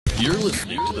You're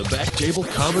listening to the Back Table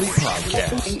Comedy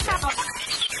Podcast.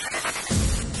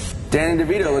 Danny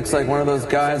DeVito looks like one of those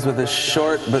guys with a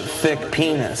short but thick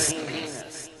penis.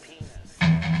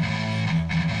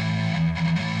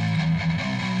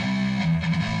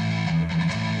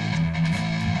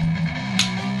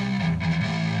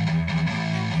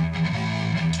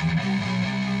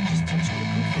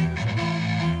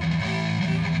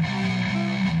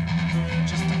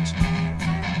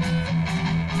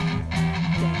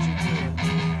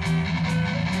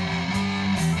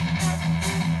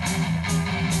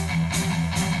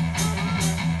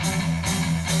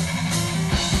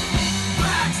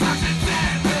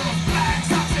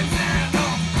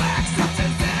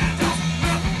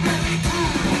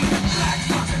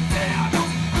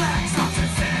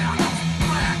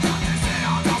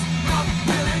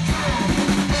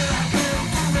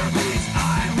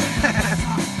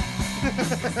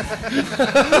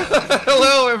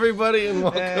 Hello, everybody, and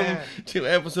welcome to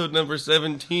episode number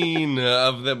 17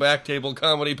 of the Back Table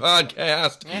Comedy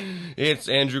Podcast. It's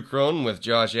Andrew Crone with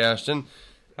Josh Ashton.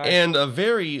 Hi. And a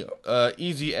very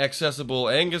easy, accessible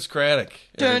Angus Craddock,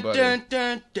 everybody. Dun,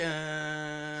 dun, dun,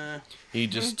 dun. He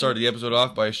just started the episode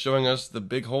off by showing us the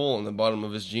big hole in the bottom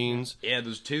of his jeans. Yeah,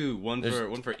 there's two. One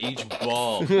for each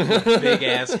ball. Big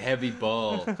ass heavy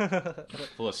ball.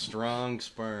 Full of strong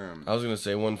sperm. I was going to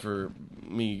say one for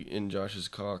me in Josh's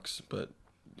cocks, but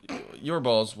your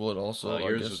balls will it also. Well,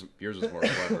 yours was more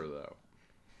clever though.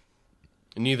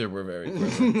 Neither were very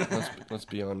clever. let's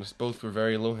be honest. Both were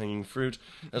very low-hanging fruit.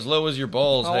 As low as your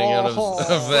balls hang out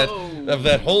of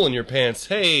that hole in your pants.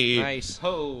 Hey! Nice.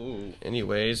 Ho!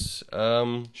 Anyways,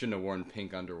 shouldn't have worn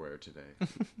pink underwear today.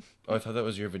 Oh, I thought that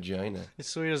was your vagina. It's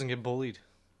so he doesn't get bullied.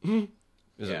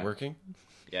 Is it working?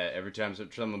 Yeah, every time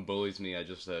someone bullies me, I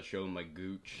just show them my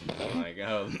gooch. I'm like,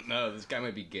 oh, no, this guy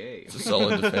might be gay. It's a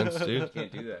solid defense, dude. You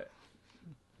can't do that.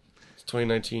 It's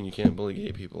 2019, you can't bully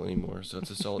gay people anymore, so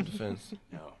it's a solid defense.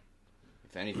 No.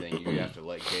 If anything, you have to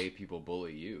let gay people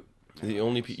bully you. The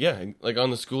only like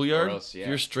on the schoolyard, else, if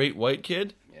you're a straight white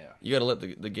kid, yeah, you gotta let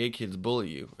the gay kids bully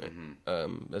you.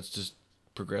 Mm-hmm. That's just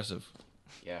progressive.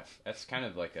 Yeah, that's kind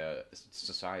of like a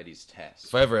society's test.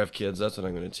 If I ever have kids, that's what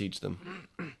I'm gonna teach them.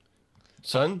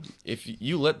 Son, if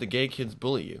you let the gay kids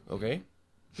bully you, okay?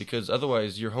 Because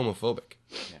otherwise you're homophobic.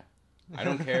 Yeah. I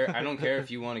don't care if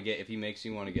he makes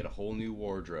you want to get a whole new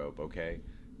wardrobe, okay?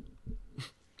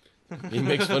 He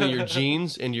makes fun of your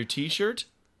jeans and your t-shirt?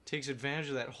 Takes advantage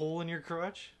of that hole in your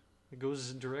crotch. It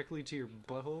goes directly to your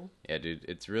butthole. Yeah, dude,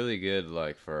 it's really good,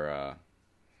 like, for,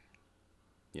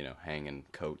 hanging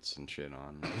coats and shit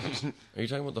on. Are you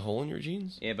talking about the hole in your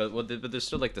jeans? Yeah, but there's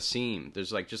still, like, the seam.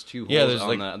 There's, like, just two holes there's, on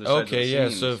like, the other side of the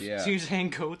seams. So so you just hang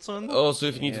coats on them? Oh, so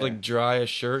if you need to, like, dry a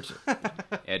shirt...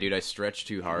 Yeah, dude, I stretched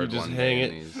too hard you just one hang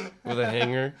day. It with a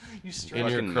hanger in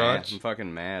your crotch. I'm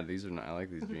fucking mad. These are I like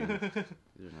these jeans.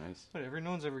 These are nice. Whatever,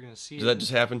 no one's ever going to see it. Did that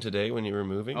just happen today when you were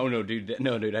moving? Oh, no, dude.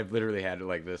 I've literally had it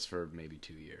like this for maybe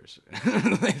 2 years.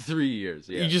 Like 3 years,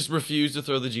 yeah. You just refuse to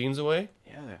throw the jeans away?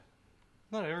 Yeah.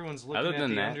 Not everyone's looking at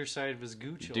the underside of his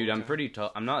gooch. Dude, I'm pretty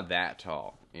tall. I'm not that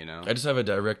tall, you know? I just have a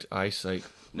direct eyesight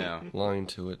line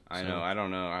to it. I know. I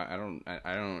don't know.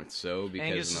 I don't sew because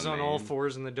Angus is on all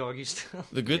fours in the doggy style.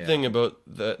 The good thing about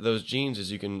those jeans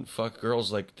is you can fuck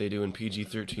girls like they do in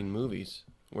PG-13 movies,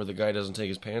 where the guy doesn't take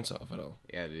his pants off at all.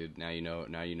 Yeah, dude. Now you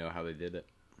know how they did it.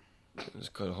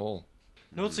 Just cut a hole.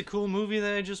 No, it's a cool movie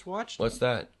that I just watched. What's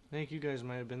that? I think you guys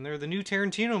might have been there. The new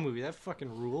Tarantino movie. That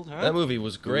fucking ruled, huh? That movie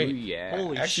was great. Ooh, yeah.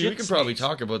 Holy Actually, shit, we could probably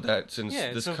talk about that since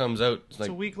this comes out. It's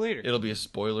a week later. It'll be a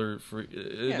spoiler free.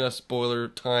 Enough spoiler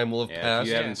time will have passed. If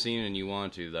you haven't seen it and you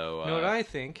want to, though, you know what I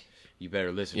think? You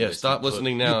better listen. Yeah, stop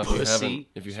listening now if you haven't.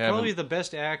 It's probably the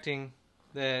best acting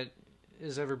that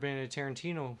has ever been in a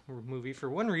Tarantino movie for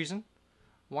one reason.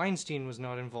 Weinstein was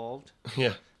not involved.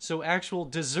 Yeah. So actual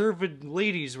deserved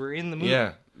ladies were in the movie.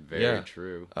 Yeah. Very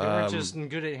true. They weren't just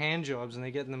good at hand jobs and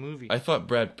they get in the movie. I thought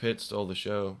Brad Pitt stole the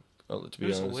show, to be honest. It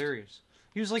was hilarious.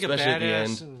 He was like Especially a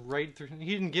badass and right through.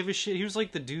 He didn't give a shit. He was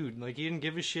like the dude. Like, he didn't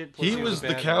give a shit. He was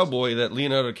the cowboy that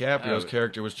Leonardo DiCaprio's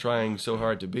character was trying so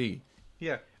hard to be.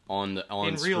 Yeah. On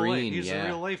in screen, real life. He was a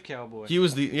real life cowboy. He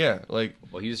was he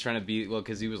was trying to be,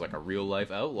 because he was like a real life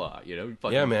outlaw, you know?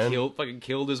 Fucking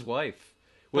killed his wife.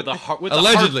 With the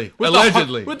allegedly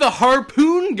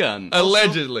harpoon gun.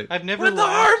 Allegedly. I've never with the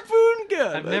harpoon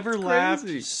gun. I've never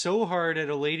laughed so hard at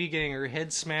a lady getting her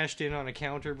head smashed in on a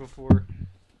counter before.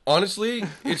 Honestly,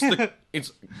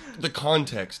 it's the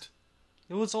context.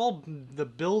 It was all the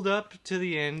build up to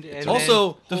the end, and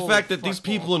also the fact that these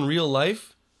people in real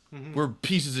life were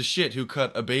pieces of shit who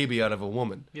cut a baby out of a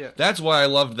woman. Yeah. That's why I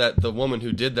loved that the woman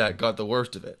who did that got the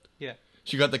worst of it. Yeah.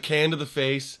 She got the can to the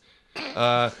face.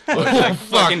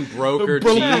 Fucking broke her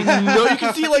Broke teeth. No, you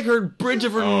can see like her bridge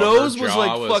of her nose was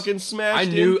like fucking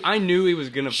smashed. I knew he was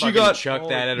gonna fucking chuck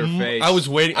that at her face. I was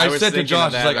waiting. I said to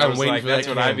Josh, that, like, I'm waiting for that. That's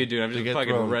what I'd be doing. I'm just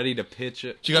fucking ready to pitch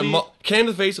it. She got canned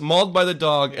to the face, mauled by the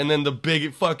dog, and then the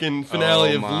big fucking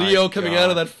finale of Leo coming out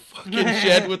of that fucking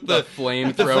shed with the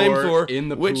flamethrower in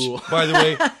the pool. Which, by the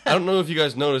way, I don't know if you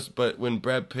guys noticed, but when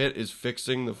Brad Pitt is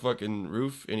fixing the fucking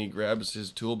roof and he grabs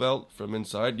his tool belt from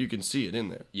inside, you can see it in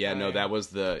there. Yeah, no, that was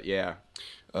the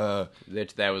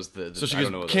that was the so she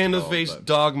gets canned to the face,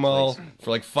 dog maul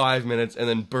for like 5 minutes, and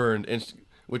then burned,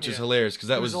 which is hilarious because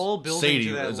that was Sadie.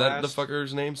 Is that the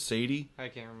fucker's name? Sadie? I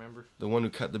can't remember. The one who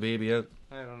cut the baby out?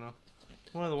 I don't know.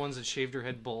 One of the ones that shaved her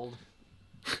head bald.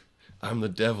 I'm the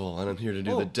devil, and I'm here to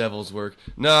do the devil's work.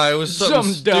 No, it was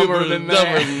something dumber than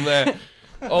that.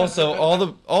 Also,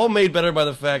 all made better by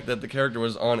the fact that the character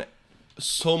was on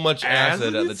so much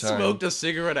acid at the time. Smoked a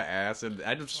cigarette of acid.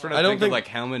 I just trying to think of like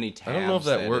how many tabs. I don't know if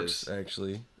that works is.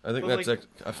 Actually. I think that's like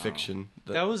a fiction.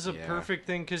 That was a perfect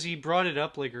thing because he brought it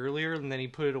up like earlier and then he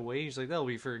put it away. He's like, "That'll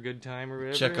be for a good time or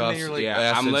whatever." Chekhov's like,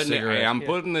 I'm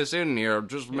putting this in here.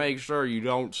 Just make sure you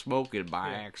don't smoke it by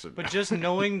accident. But just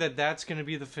knowing that that's going to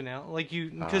be the finale, like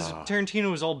because Tarantino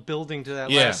was all building to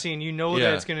that last scene. You know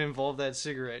that it's going to involve that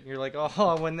cigarette, and you're like,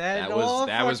 "Oh, when that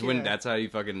was when that's how you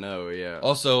fucking know." Yeah.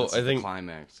 Also, that's I think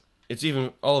climax. It's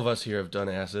even all of us here have done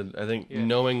acid. I think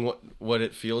knowing what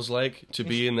it feels like to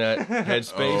be in that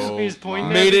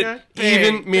headspace made it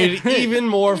even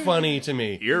more funny to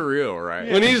me. You're real,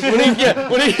 right? When he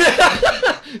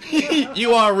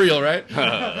you are real, right?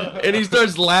 And he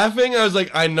starts laughing. I was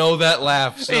like, I know that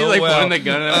laugh so He's like well. pointing the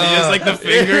gun at him. He just like the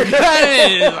finger. He's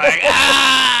like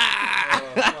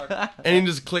and he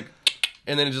just click,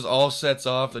 and then it just all sets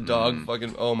off. The dog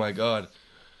fucking. Oh my god,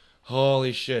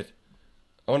 holy shit.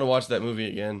 I want to watch that movie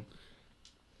again.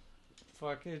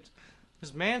 Fuck it.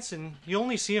 Because Manson, you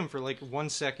only see him for like 1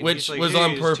 second. Which like, was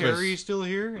on purpose. Is Terry still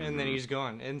here? And then he's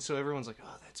gone. And so everyone's like,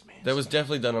 oh, that's Manson. That was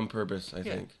definitely done on purpose, I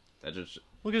think. That just...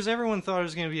 Well, because everyone thought it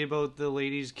was going to be about the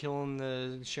ladies killing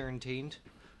the Sharon Tate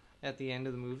at the end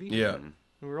of the movie. Yeah. And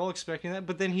we were all expecting that.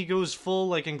 But then he goes full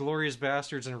like Inglourious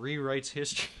Bastards and rewrites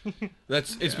history.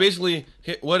 It's basically,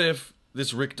 what if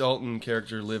this Rick Dalton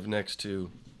character lived next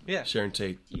to... Sharon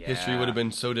Tate. Yeah. History would have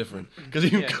been so different. Because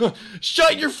he would go,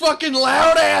 shut your fucking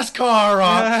loud ass car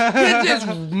off. Get this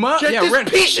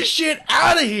piece of shit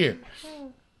out of here.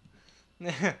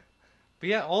 But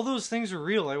yeah, all those things are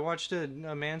real. I watched a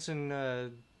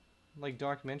Manson like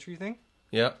documentary thing.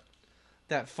 Yeah.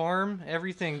 That farm,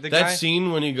 everything. That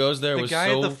scene when he goes there was so... The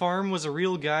guy at the farm was a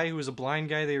real guy who was a blind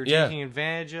guy they were taking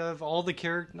advantage of. All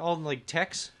the all like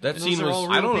techs. That scene was...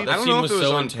 I don't know if it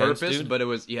was on purpose, dude. but it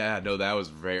was... Yeah, no, that was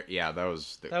very... Yeah, that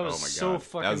was... That was oh my so God.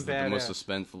 fucking That was badass. the most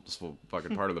suspenseful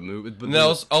fucking part of the movie. But and that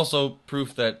was also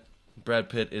proof that Brad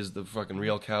Pitt is the fucking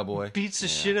real cowboy. Beats the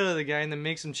shit out of the guy and then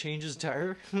makes him change his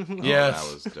tire. Yes.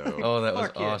 that was dope. Oh, that was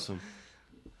awesome.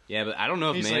 Yeah, but I don't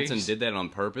know if Manson did that on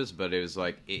purpose, but it was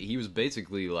like he was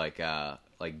basically like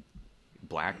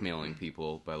blackmailing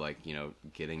people by like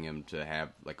getting him to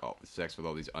have like sex with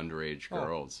all these underage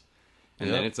girls, and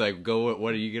then it's like, go,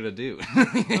 what are you gonna do?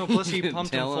 No, plus he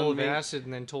pumped him full of acid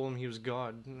and then told him he was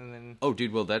God, and then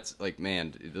dude, well that's like,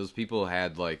 man, those people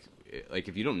had like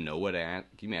if you don't know what can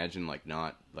you imagine like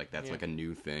not like that's like a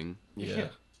new thing,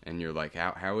 and you're like,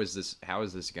 how is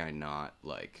this guy not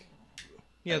like.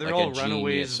 Yeah, they're like all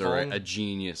runaways, or a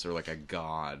genius, or like a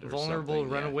god, or vulnerable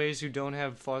something. runaways who don't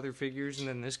have father figures, and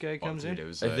then this guy comes in. I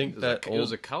think it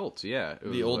was a cult. Yeah,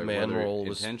 the old man role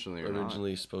was intentionally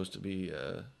originally supposed to be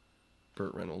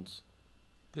Burt Reynolds,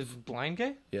 the blind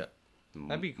guy. Yeah,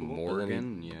 that'd be cool.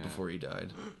 Morgan, before he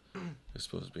died, it was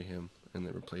supposed to be him, and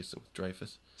they replaced him with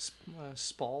Dreyfus.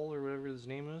 Spall or whatever his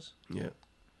name was. Yeah,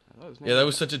 that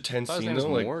was such a tense scene though.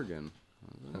 Like Morgan.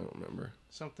 I don't remember.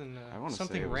 Something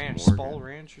Ranch, Spall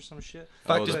Ranch or some shit.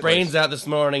 Fucked his brains out this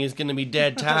morning. He's gonna be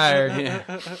dead tired.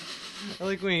 I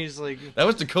like when he's like. That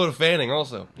was Dakota Fanning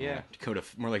also. Yeah.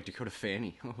 More like Dakota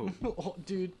Fanny. Oh,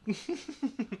 dude.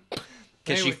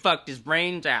 Because she fucked his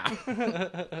brains out.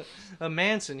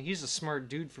 Manson, he's a smart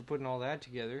dude for putting all that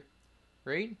together,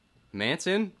 right?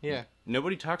 Manson? Yeah.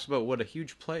 Nobody talks about what a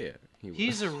huge player he was.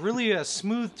 He's a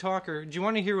smooth talker. Do you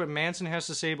want to hear what Manson has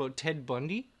to say about Ted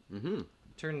Bundy? Mm-hmm.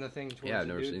 Turn the thing towards I've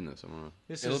never seen this.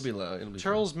 It'll be loud. It'll be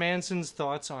Charles Manson's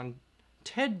thoughts on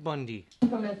Ted Bundy.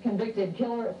 From his convicted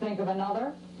killer, think of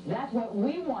another? That's what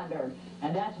we wondered.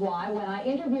 And that's why when I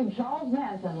interviewed Charles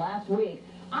Manson last week,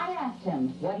 I asked him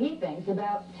what he thinks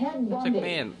about Ted Bundy,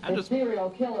 man, the serial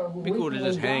killer who be cool to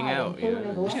just hang out, in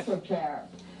his electric chair.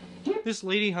 He This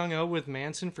lady hung out with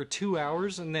Manson for 2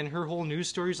 hours, and then her whole news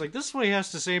story is like, this is what he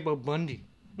has to say about Bundy.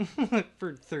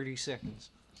 For 30 seconds.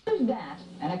 Here's that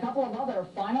and a couple of other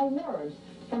final words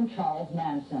from Charles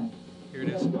Manson. Here it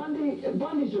is. Bundy's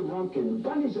a rumpkin.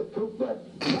 Bundy's a poop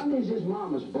butt. Bundy's his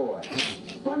mama's boy.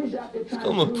 Bundy's out there trying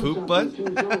Call him a to poop prove butt?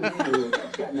 something to his own neighborhood.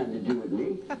 That's got nothing to do with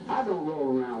me. I don't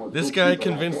roll around with This poop guy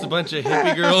people convinced like a bunch of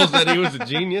hippie girls that he was a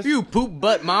genius. You poop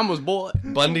butt mama's boy.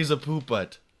 Bundy's a poop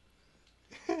butt.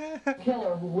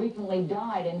 Killer who recently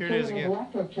died in Here it is his again.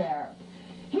 electric chair.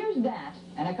 Here's that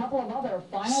and a couple of other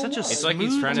final Such a words. It's like he's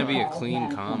Smooth trying to be a Charles clean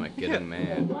Manson. comic, getting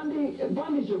mad. Bundy's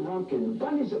a rumpkin.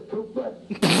 Bundy's a poop butt.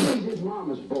 Bundy's his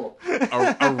mama's boy. A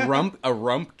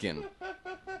rumpkin.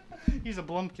 He's a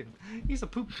blumpkin. He's a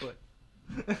poop butt.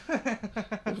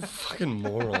 Fucking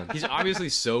moron. He's obviously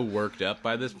so worked up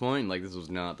by this point. Like, this was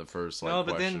not the first, like, No,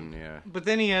 but question. but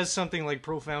then he has something like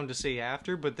profound to say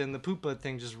after, but then the poop butt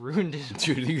thing just ruined it.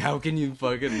 Dude, how can you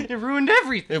fucking... It ruined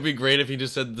everything. It'd be great if he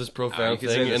just said this You profound can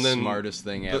say thing, the and then smartest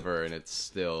thing ever, and it's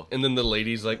still... and then the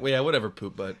lady's like, well, yeah, whatever,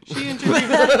 poop butt. She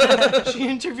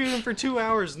interviewed him for 2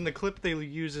 hours, and the clip they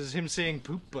use is him saying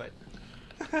poop butt.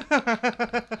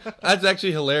 That's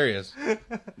actually hilarious.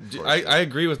 I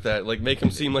agree with that. Like, make him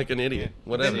seem like an idiot.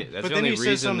 Whatever. That's But the then only he says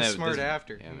reason something that smart this-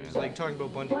 after. Yeah, He's man. like talking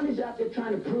about Bundy. Bundy's out there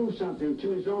trying to prove something to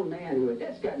his own manhood.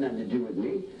 That's got nothing to do with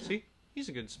me. See? He's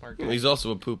a good smart guy. He's also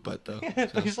a poop butt, though.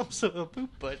 But he's also a poop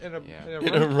butt and a, Yeah. and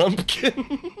a In a rump.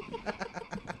 rumpkin.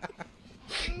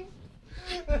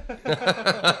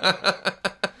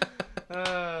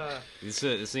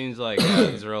 It seems like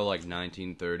these are all, like,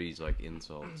 1930s, like,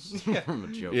 insults from a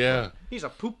joke. Yeah. He's a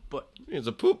poop butt. He's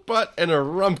a poop butt and a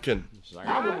rumpkin. It's like,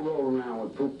 I don't roll around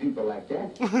with poop people like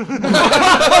that.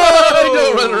 I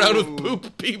don't run around with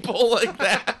poop people like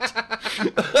that.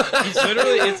 he's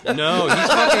literally...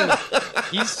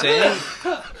 He's saying...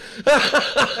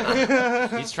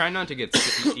 He's trying not to get...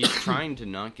 He's trying to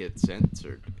not get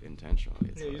censored intentionally.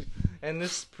 It's like, And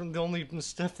this from the only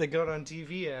stuff they got on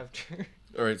TV after.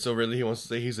 All right, so really he wants to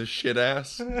say he's a shit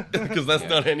ass? Because that's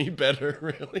not any better,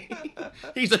 really.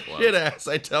 He's a shit ass,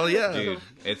 I tell ya. dude,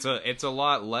 it's a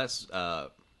lot less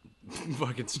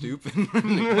fucking stupid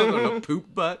than a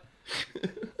poop butt.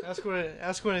 Ask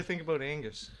what I think about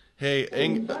Angus. Hey,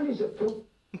 Bundy's a poop.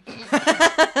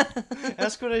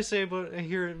 Ask what I say about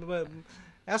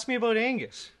ask me about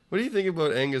Angus. what do you think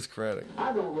about Angus Craddock?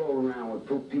 I don't roll around with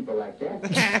poop people like that.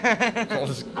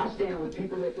 I stand with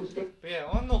people that can stick. But yeah,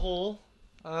 on the whole,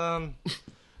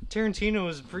 Tarantino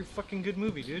is a pretty fucking good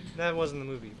movie, dude. That wasn't the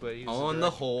movie, but he's On the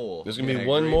whole, There's gonna be yeah,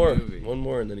 one great more,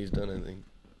 movie. and then he's done. I think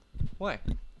Why?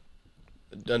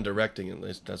 done directing at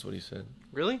least. That's what he said.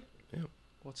 Really? Yeah.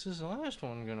 What's his last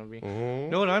one gonna be? Mhm.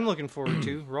 Know what I'm looking forward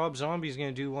to? Rob Zombie's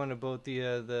gonna do one about the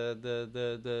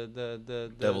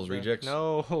Devil's Rejects?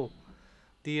 No,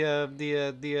 the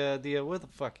what the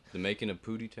fuck? The making of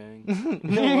Pootie Tang.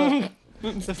 No,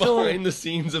 the film. Behind the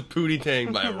scenes of Pootie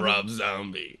Tang by Rob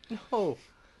Zombie Oh,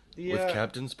 the with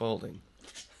Captain Spaulding.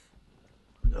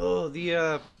 oh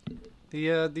the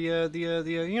you know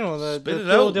the Spit it out,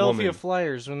 Philadelphia woman.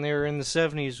 Flyers when they were in the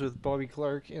 '70s with Bobby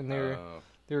Clark and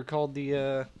they were called the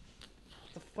what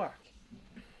the fuck?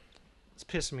 It's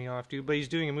pissing me off, dude. But he's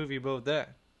doing a movie about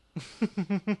that.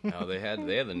 No, they had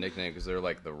the nickname because they're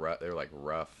like they're like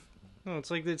rough No, it's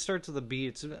like it starts with a B.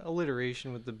 It's an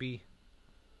alliteration with the B.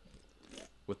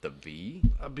 with the V.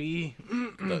 A B.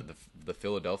 The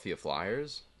Philadelphia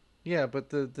Flyers. Yeah, but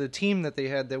the team that they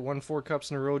had that won 4 cups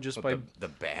in a row just by The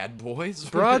Bad Boys.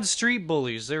 Broad Street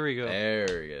Bullies. There we go.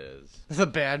 There he is. The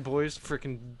Bad Boys,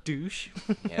 freaking douche.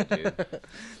 Yeah, dude. But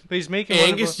he's making one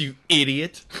Angus, of you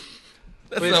idiot.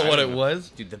 That's Wait, not what it was.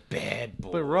 Dude, the Bad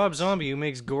Boys. But Rob Zombie, who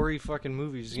makes gory fucking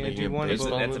movies, is gonna Making do a one baseball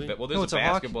about. That's movie? well, there's No, a it's a hockey.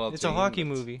 basketball It's a team hockey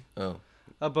that's- movie Oh.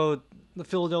 about the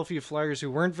Philadelphia Flyers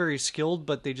who weren't very skilled,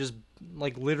 but they just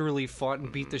like literally fought and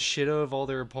beat the shit out of all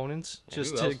their opponents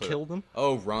just Who to else would- kill them.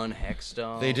 Oh, Ron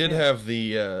Hextall. They did have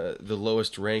the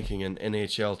lowest ranking in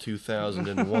NHL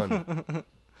 2001.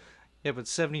 Yeah, but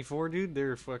 74, dude,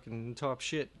 they're fucking top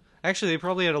shit. Actually, they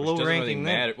probably had a Which low doesn't really ranking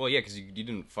then. matter. Well, yeah, because you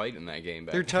didn't fight in that game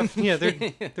back. They're then. tough.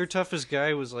 Yeah, their toughest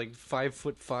guy was like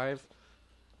 5'5",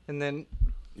 and then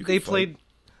You they can fight. played.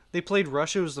 They played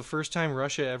Russia. It was the first time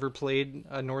Russia ever played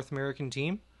a North American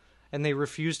team, and they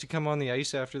refused to come on the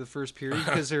ice after the first period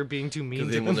because they were being too mean Because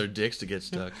to they them. want their dicks to get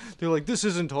stuck. They're like, "This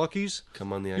isn't hockey's.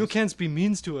 Come on the ice. You can't be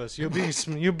mean to us. You're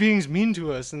being mean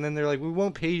to us." And then they're like, "We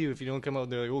won't pay you if you don't come out."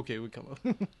 And they're like, "Okay, we come out."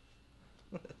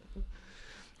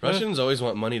 Russians always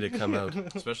want money to come out.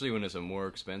 Especially when it's a more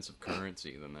expensive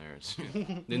currency than theirs.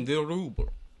 Than the ruble.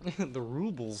 The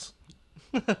rubles.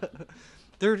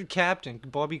 Their captain,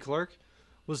 Bobby Clark,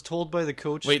 was told by the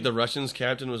coach. Wait, the Russians'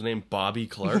 captain was named Bobby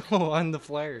Clark? Oh, on the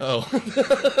Flyers. Oh.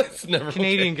 It's never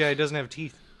Canadian okay. guy doesn't have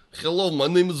teeth. Hello, my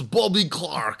name is Bobby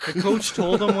Clark. The coach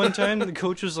told him one time, the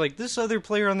coach was like, this other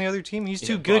player on the other team, he's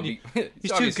too good. Bobby- He's it's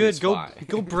too obviously a good. Go spy.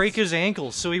 go break his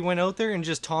ankle. So he went out there and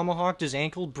just tomahawked his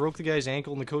ankle, broke the guy's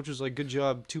ankle, and the coach was like, good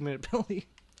job, 2-minute penalty.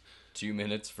 2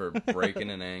 minutes for breaking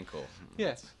an ankle.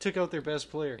 Yeah, took out their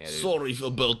best player. Yeah, dude. Sorry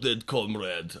about that,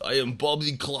 comrade. I am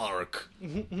Bobby Clark.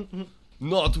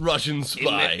 Not Russian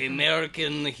spy.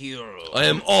 American hero. I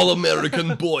am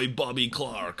all-American boy Bobby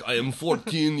Clark. I am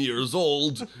 14 years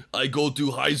old. I go to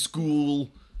high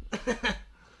school.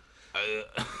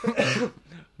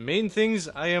 Main things,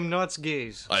 I am not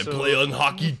gays. I so- play on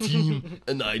hockey team,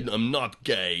 and I am not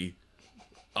gay.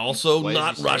 Also, Why not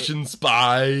does he say- Russian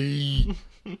spy.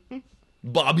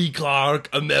 Bobby Clark,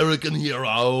 American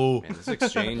hero. Man, this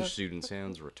exchange student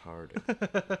sounds retarded.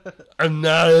 I'm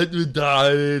not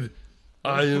retarded.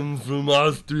 I am from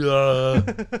Austria.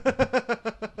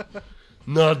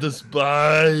 Not a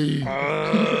spy.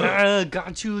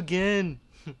 Got you again.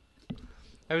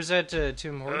 I was at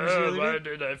Tim Hortons the other day.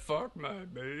 did I fuck my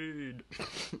maid?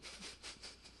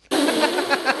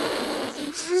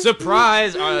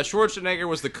 Surprise! Schwarzenegger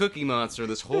was the Cookie Monster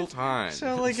this whole time.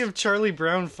 Sound like if Charlie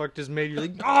Brown fucked his maid, you're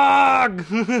like, dog!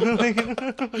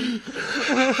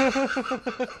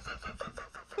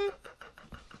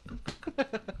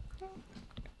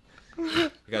 I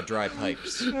got dry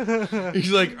pipes.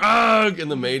 He's like, ugh, and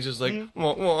the maid's just like,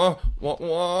 wah, wah, wah,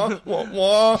 wah, wah,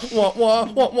 wah, wah, wah,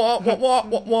 wah, wah, wah, wah,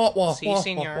 wah, wah, Si, wah,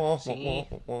 senor, wah, si.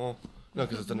 wah, wah. No,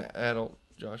 because it's an adult,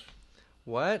 Josh.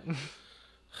 What?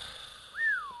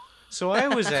 So I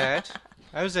was at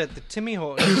the Timmy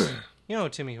Hortons. You know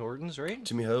Timmy Hortons, right?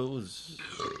 Timmy Hose.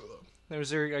 I was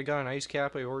there. I got an ice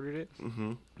cap. I ordered it.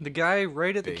 Mm-hmm. The guy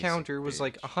right at the Basic counter was bitch.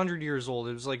 like 100 years old.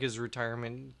 It was like his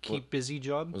retirement keep busy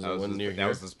job. Was That the was one his, near that here?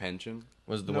 was his pension.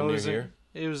 Was the No, one it near was here?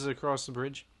 It was across the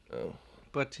bridge. Oh.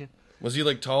 But Was he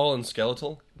like tall and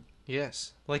skeletal?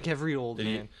 yes, like every old Did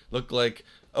man. he look like?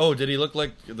 Oh, did he look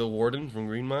like the warden from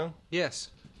Green Mile? Yes.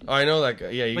 Oh, I know that guy.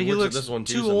 Yeah, But he he works looks at this one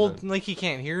too. too old, sometimes. like he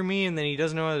can't hear me, and then he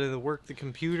doesn't know how to work the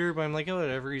computer. But I'm like, oh,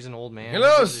 whatever. He's an old man.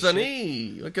 Hello, Who gives a shit?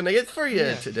 Sonny. What can I get for you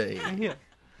Yeah. today? Yeah.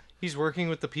 He's working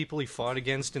with the people he fought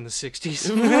against in the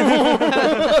 60s.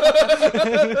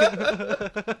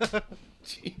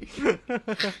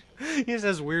 He just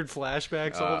has weird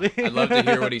flashbacks all day. I'd love to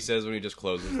hear what he says when he just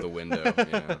closes the window.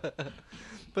 Yeah.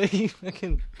 But he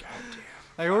fucking...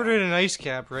 I ordered an ice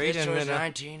cap, right? And then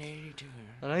 1982.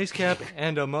 an ice cap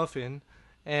and a muffin.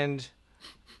 And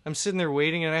I'm sitting there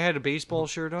waiting, and I had a baseball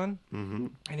shirt on. Mm-hmm.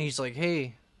 And he's like,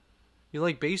 hey... You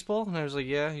like baseball? And I was like,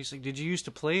 yeah. He's like, did you used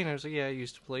to play? And I was like, yeah, I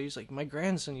used to play. He's like, my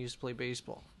grandson used to play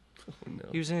baseball. No.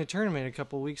 He was in a tournament a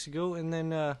couple of weeks ago, and then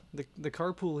the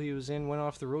carpool he was in went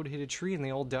off the road, hit a tree, and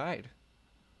they all died.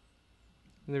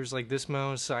 And there was like this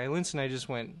amount of silence, and I just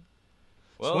went,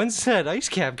 Well, when's that ice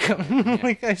cap coming?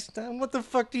 Like, what the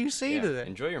fuck do you say yeah, to that?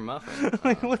 enjoy your muffin.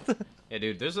 Like, what the? Yeah,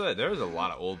 dude. There's a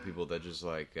lot of old people that just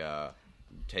like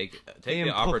take They the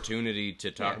impo- opportunity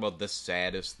to talk Yeah. about the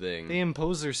saddest thing. They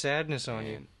impose their sadness on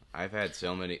you. Man, I've had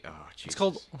so many. Oh,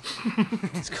 Jesus.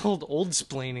 It's called old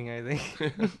splaining, I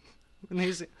think. And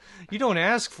they say, you don't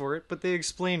ask for it, but they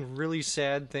explain really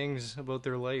sad things about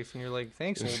their life, and you're like,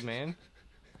 thanks, old man.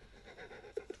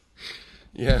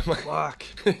 Yeah. Fuck.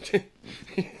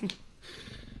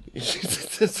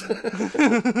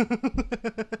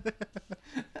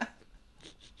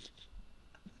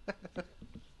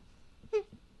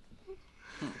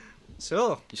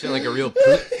 So, You sound like a real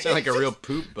poop. Sound like a real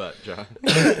poop butt, John.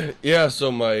 Yeah,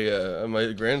 so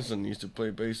my grandson used to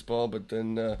play baseball, but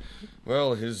then,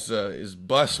 well, his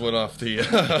bus went off the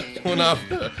went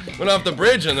off the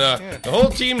bridge, and the whole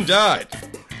team died.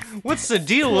 what's the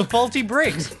deal with faulty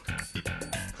brakes?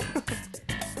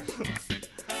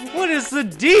 What is the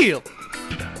deal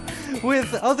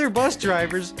with other bus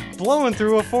drivers blowing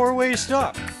through a four-way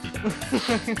stop?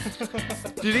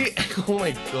 Did he? Oh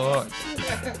my god,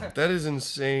 that is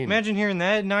insane. Imagine hearing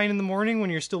that at 9 in the morning when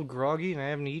you're still groggy and I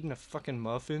haven't eaten a fucking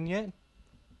muffin yet.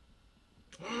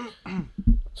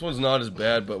 This one's not as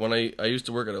bad, but when I used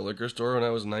to work at a liquor store when I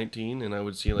was 19, and I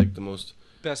would see like the most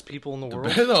Best people in the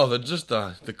world.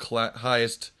 the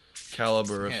highest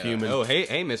caliber of human. Oh, hey,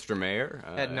 Mr. Mayor.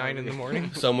 At 9 in the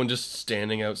morning. Someone just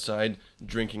standing outside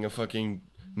drinking a fucking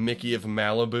Mickey of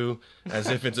Malibu as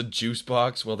if it's a juice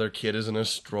box while their kid is in a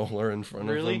stroller in front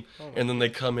Really? of them. And then they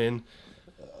come in.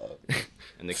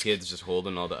 And the kid's just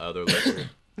holding all the other liquor,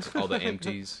 all the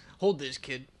empties. Hold this,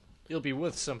 kid. You'll be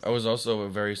worth I something. was also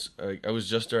I was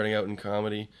just starting out in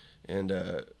comedy, and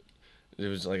it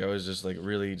was like I was just like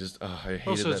really just I hated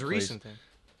Oh, so that it's place. recent then.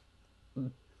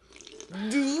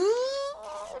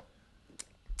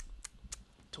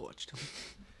 Torched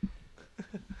him.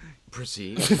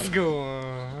 Proceed. Go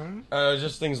on.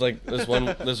 Just things like this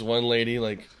one lady,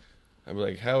 like, I'd be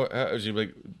like, how she'd be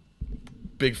like,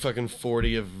 big fucking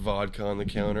 40 of vodka on the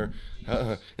counter.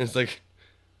 And it's like,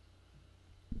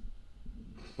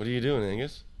 what are you doing,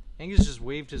 Angus? Angus just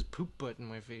waved his poop butt in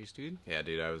my face, dude. Yeah,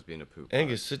 dude, I was being a poop.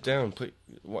 Angus, sit down.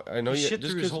 I know He you shit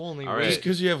just through his hole and he All waved. just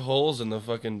because you have holes in the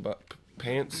fucking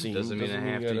pants seam Doesn't mean I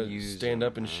have you to gotta use stand them.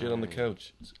 up and shit on the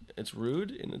couch. It's rude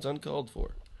and it's uncalled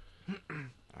for.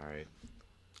 All right.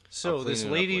 So I'll this clean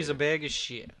it up lady's a later. bag of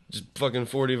shit. Just fucking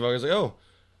 40 vodka. It's like, oh,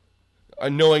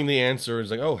 knowing the answer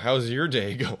is like, oh, how's your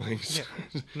day going?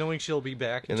 Yeah. Knowing she'll be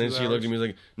back in And then 2 she hours. looked at me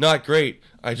like, not great.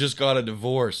 I just got a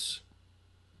divorce.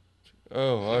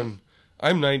 Oh,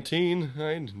 I'm 19.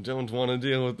 I don't want to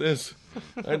deal with this.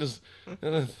 I just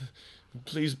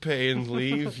please pay and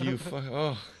leave. You fuck.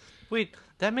 Oh, Wait,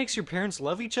 that makes your parents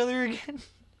love each other again?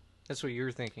 That's what you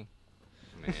were thinking.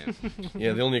 Man.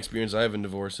 yeah. The only experience I have in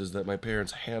divorce is that my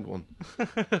parents had one.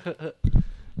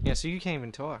 Yeah, so you can't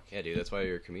even talk. Yeah, dude, that's why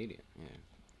you're a comedian. Yeah.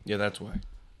 Yeah, that's why.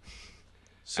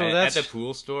 So that's at the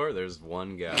pool store. There's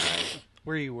one guy.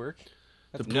 where you work.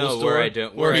 The pool No, store where I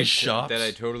don't. where I he shops. That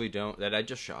I totally don't. That I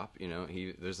just shop. You know,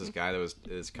 there's this guy that was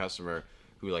his customer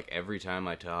who, like, every time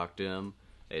I talk to him,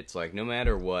 it's like no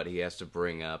matter what, he has to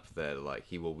bring up that, like,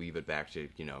 he will weave it back to,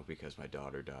 you know, because my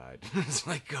daughter died. It's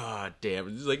like, god damn.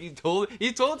 It's like he told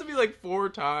it to me like 4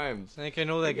 times. I think I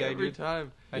know that guy, Every dude.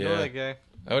 time. I know that guy.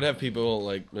 I would have people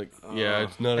like yeah,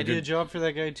 it's not I a did a good. job for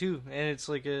that guy too, and it's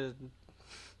like a.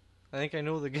 I think I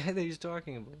know the guy that he's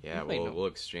talking about. Yeah, You might know. we'll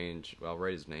exchange. I'll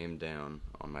write his name down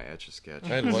on my Etch-a-Sketch. I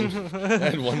had one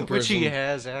person. Which he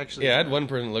has actually. Yeah, I had one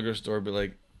person at the liquor store be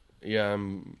like, yeah,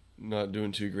 I'm not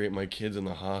doing too great. My kid's in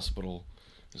the hospital.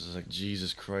 This is like,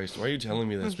 Jesus Christ, why are you telling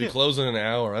me this? We close in an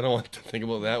hour. I don't want to think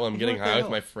about that when I'm getting What the high with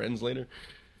hell? my friends later.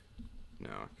 No,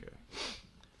 okay.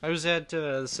 I was at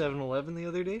the 7-Eleven the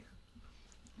other day,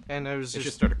 and I was They should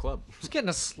just start a club. getting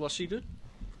a slushie, dude.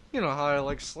 You know how I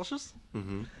like slushes.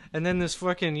 Mm-hmm. And then this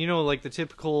fucking, you know, like the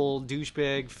typical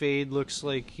douchebag fade looks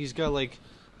like he's got like,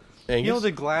 Angus? you know,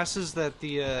 the glasses that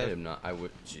the, I am not. I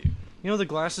would. Gee. you know, the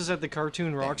glasses that the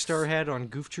cartoon Rockstar had on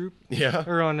Goof Troop Yeah.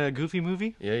 or on a Goofy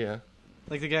movie. Yeah.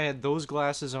 Like the guy had those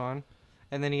glasses on,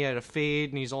 and then he had a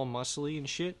fade, and he's all muscly and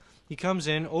shit. He comes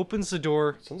in, opens the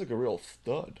door, Sounds like a real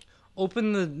stud.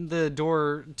 open the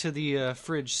door to the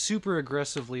fridge super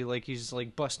aggressively, like he's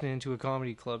like busting into a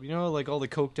comedy club. You know, like all the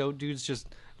coked out dudes just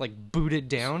like boot it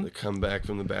down. They come back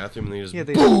from the bathroom and they just Yeah,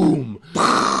 they boom. and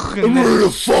I'm then, ready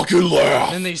to fucking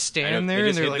laugh. then they I know, stand there they and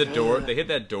just they're hit like, the door. They hit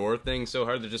that door thing so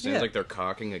hard. They're just Yeah. like they're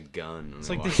cocking a gun. it's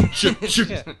like They're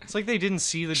they, yeah, it's like they didn't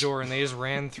see the door and they just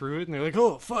ran through it and they're like,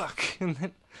 oh fuck. And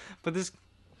then, but this,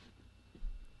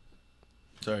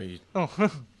 Sorry. oh,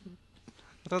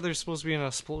 I thought there was supposed to be an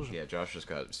explosion. yeah, Josh just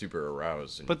got super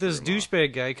aroused. And But this threw him off.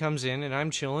 douchebag guy comes in, and I'm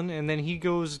chilling, and then he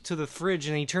goes to the fridge,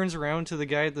 and he turns around to the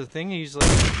guy at the thing, and he's like,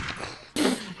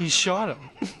 he shot him.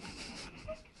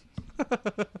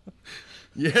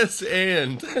 Yes,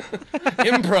 and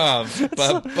improv.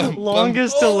 Bum, bum,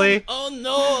 Longest delay. Oh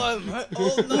no!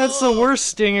 Oh no! That's the worst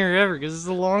stinger ever, because it's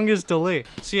the longest delay.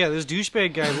 So yeah, this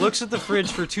douchebag guy looks at the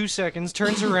fridge for 2 seconds,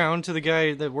 turns around to the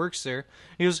guy that works there.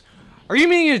 He goes, "Are you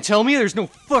meaning to tell me there's no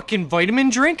fucking vitamin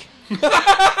drink?" And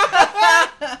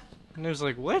I was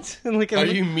like, "What?" And like, Are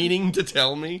you meaning to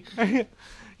tell me?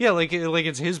 yeah, like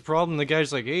it's his problem. The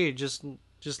guy's like, "Hey, just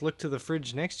look to the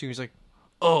fridge next to you." He's like,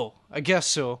 "Oh, I guess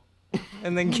so."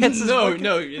 And then gets his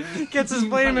gets his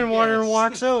vitamin water and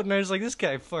walks out. And I was like, "This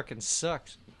guy fucking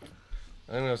sucks."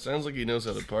 I don't know. Sounds like he knows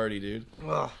how to party, dude.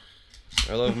 Ugh.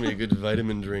 I love me a good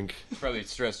vitamin drink. Probably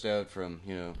stressed out from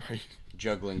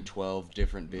juggling 12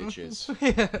 different bitches.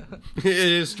 It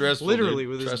is stressful. Literally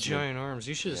dude. with his Trust me. giant arms.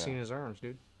 You should have seen his arms,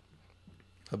 dude.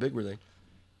 How big were they?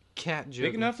 Cat Big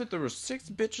juggling. enough that there were 6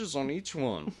 bitches on each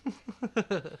one.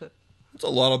 That's a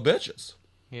lot of bitches.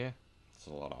 Yeah. That's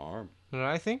a lot of arm. You know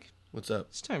what I think? What's up?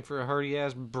 It's time for a hearty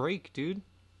ass break, dude.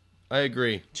 I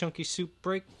agree. Chunky soup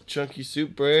break. Chunky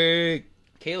soup break.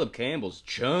 Caleb Campbell's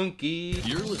chunky.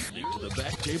 You're listening to the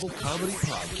Back Table Comedy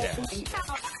Podcast.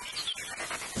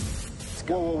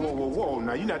 Whoa.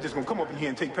 Now, you're not just going to come up in here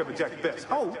and take Pepper Jack's best.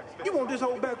 Oh, you want this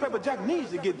whole bag? Pepper Jack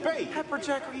needs to get paid. Pepper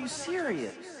Jack, are you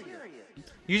serious?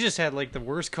 You just had like the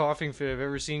worst coughing fit I've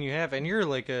ever seen you have, and you're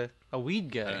like a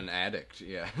weed guy. An addict,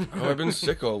 yeah. Oh, I've been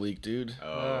sick all week, dude.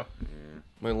 Oh,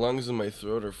 My lungs and my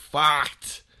throat are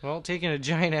fucked. Well, taking a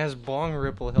giant ass bong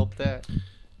rip will help that.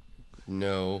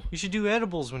 No, You should do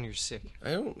edibles when you're sick.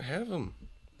 I don't have them.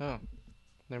 Oh.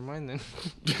 Never mind then.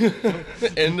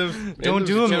 Don't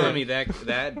do 'em Telling then. me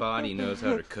that body knows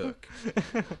how to cook.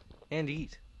 And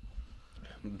eat.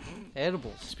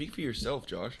 Edibles. Speak for yourself,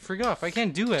 Josh. Frig off. I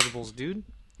can't do edibles, dude.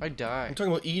 I die. I'm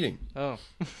talking about eating. Oh.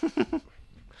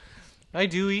 I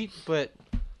do eat, but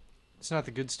it's not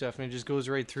the good stuff, and it just goes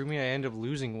right through me. I end up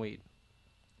losing weight.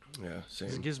 Yeah, same.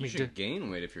 It gives You me should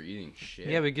gain weight if you're eating shit.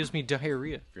 yeah, but it gives me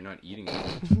diarrhea. If you're not eating,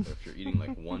 if you're eating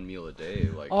like one meal a day,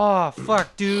 like Oh,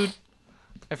 fuck, dude.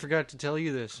 I forgot to tell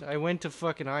you this. I went to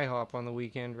fucking IHOP on the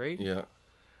weekend, right? Yeah.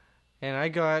 And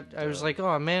I was like,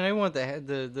 oh man, I want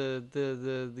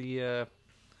the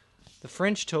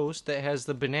French toast that has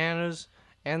the bananas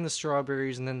and the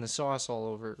strawberries and then the sauce all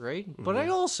over it, right? But I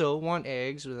also want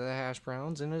eggs with the hash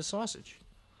browns and a sausage.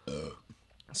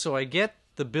 So I get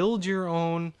the build your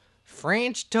own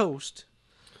French toast.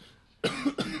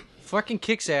 Fucking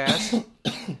kicks ass.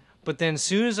 But then as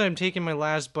soon as I'm taking my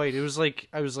last bite, it was like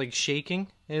I was like shaking.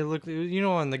 And it looked, you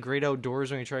know, on the Great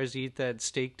Outdoors when he tries to eat that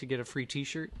steak to get a free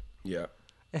T-shirt. Yeah.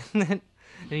 And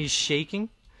he's shaking,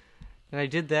 and I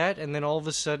did that, and then all of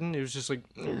a sudden it was just like,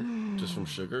 Just from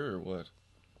sugar or what?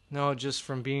 no, just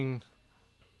from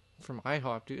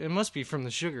IHOP, dude. It must be from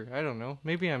the sugar. I don't know.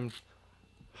 Maybe I'm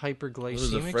hyperglycemic. This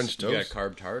is a French you got toast.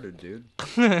 carb tarded, dude.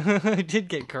 I did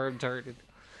get carb tarded.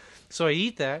 So I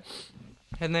eat that,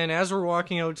 and then as we're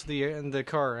walking out to the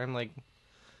car, I'm like,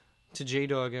 to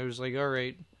J-Dog, I was like, all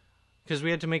right. Because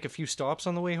we had to make a few stops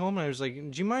on the way home, and I was like,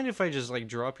 do you mind if I just, like,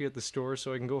 drop you at the store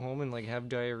so I can go home and, like, have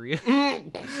diarrhea?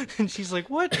 And she's like,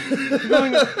 what?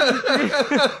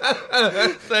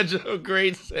 Such a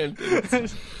great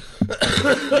sentence. You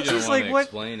don't She's want like, to what?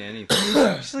 explain anything.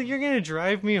 She's like, you're going to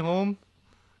drive me home?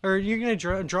 Or you're going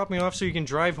to drop me off so you can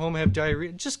drive home, have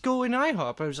diarrhea? Just go in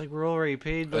IHOP. I was like, we're already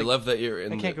paid. Like, I love that you're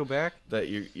in I can't go back. That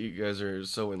you guys are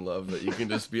so in love that you can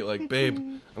just be like, babe,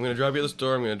 I'm gonna drive you to the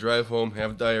store, I'm gonna drive home,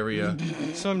 have diarrhea,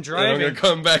 So I'm and I'm driving. gonna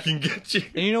come back and get you.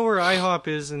 And you know where IHOP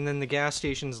is, and then the gas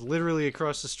station's literally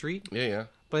across the street? Yeah, yeah.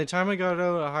 By the time I got out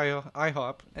of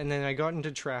IHOP, and then I got into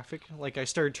traffic, like, I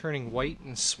started turning white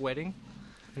and sweating.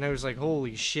 And I was like,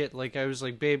 holy shit. Like, I was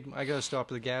like, babe, I gotta stop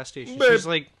at the gas station. Babe. She's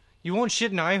like, you won't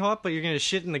shit in IHOP, but you're gonna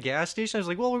shit in the gas station? I was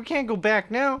like, well, we can't go back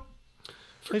now.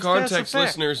 For It's context, that's a fact.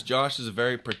 listeners, Josh is a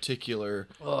very particular.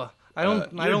 I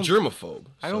don't You're a germaphobe.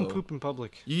 I don't so poop in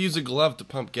public. You use a glove to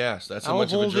pump gas. That's how I'll much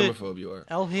of a hold it. germaphobe you are.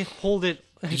 I'll hold it.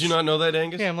 Did you not know that,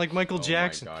 Angus? Yeah, I'm like Michael Oh my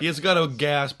Jackson. God. He has got a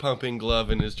gas pumping glove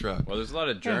in his truck. Well, there's a lot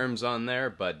of germs on there,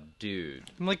 but dude,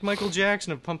 I'm like Michael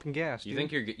Jackson of pumping gas. you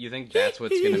dude. think that's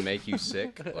what's gonna make you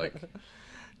sick? Like,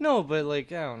 No, but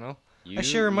like, I don't know. I You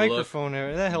share a look- microphone.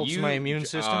 That helps my immune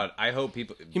system. I hope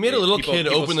people. He made a little kid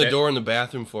people open the stare- door in the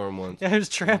bathroom for him once. I was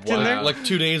trapped in Wow. there. Like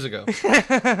 2 days ago.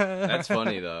 That's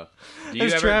funny though. Do you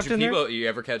was ever trapped in there. you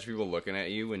ever catch people looking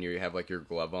at you when you have like your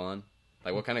glove on?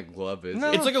 Like, what kind of glove is No.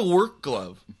 it? It's like a work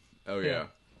glove. Oh yeah.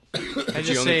 I You just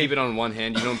only say keep it on one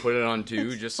hand. You don't put it on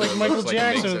two. Just so like it Michael looks like it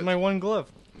Jackson makes with it- my one glove.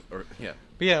 Or, yeah.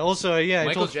 But yeah, also I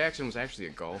Michael told, Jackson was actually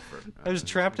a golfer. I was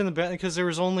trapped in the bath because there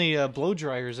was only blow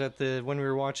dryers at when we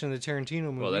were watching the Tarantino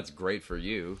movie. Well, that's great for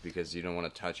you because you don't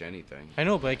want to touch anything. I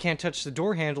know, but I can't touch the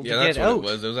door handle Yeah, to that's get what out. it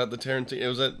was. It was at the Tarantino. It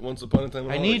was at Once Upon a Time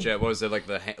in I Hollywood. need- What was it, like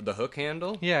the hook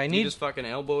handle? Yeah, I You need- just fucking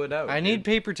elbow it out. I dude. need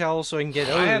paper towels so I can get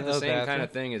out. I have of the the same bathroom. kind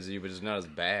of thing as you, but it's not as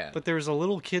bad. But there was a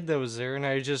little kid that was there, and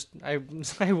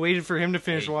I waited for him to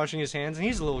finish washing his hands, and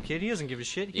he's a little kid. He doesn't give a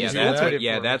shit. yeah, He's hear that's that? what. it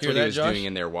Yeah, for. that's Hear what he that, was Josh? doing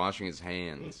in there, washing his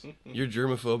hands. Your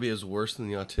germophobia is worse than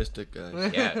the autistic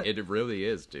guys. Yeah, it really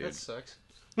is, dude. That sucks.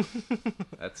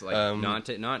 That's like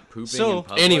not pooping So- in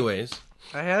public. Anyways,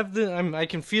 I have I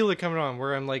can feel it coming on,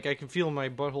 where I'm like, I can feel my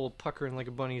butthole puckering like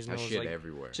a bunny's I nose, shit like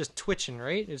everywhere. just twitching,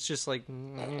 right? It's just like,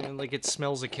 like it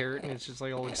smells a carrot, and it's just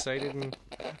like all excited and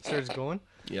starts going.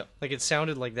 yep. Like it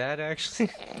sounded like that actually.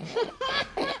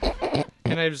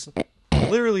 And I was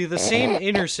literally the same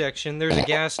intersection. There's a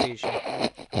gas station.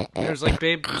 And I was like,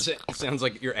 babe, It sounds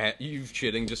like you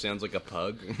shitting. Just sounds like a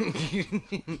pug.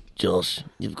 Josh,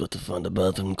 you've got to find a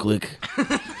bathroom quick.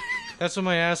 that's what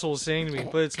my asshole was saying to me,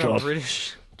 but it's not Josh.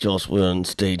 British. Josh, we're on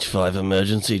stage 5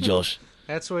 emergency, Josh.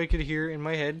 That's what I could hear in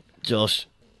my head. Josh,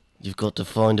 you've got to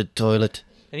find a toilet.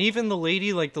 And even the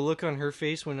lady, like the look on her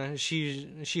face when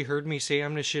she heard me say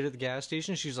I'm gonna shit at the gas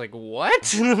station, she's like,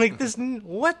 "What?" Like this?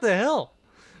 What the hell?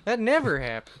 That never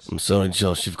happens. I'm sorry,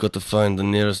 Josh, you've got to find the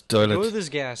nearest Go to toilet. this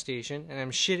gas station and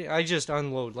I'm shitting. I just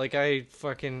unload. Like I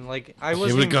fucking like I Here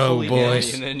wasn't we even go, fully boys.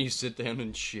 dead. And then you sit down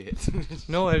and shit.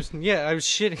 No, I was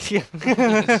shitting.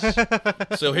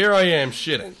 Yeah. So here I am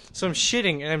shitting. So I'm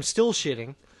shitting and I'm still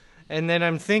shitting, and then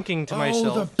I'm thinking to Oh,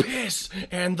 myself. the piss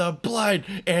and the blood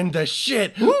and the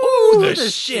shit. Ooh, the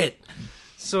shit.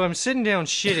 So I'm sitting down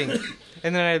shitting,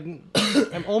 And then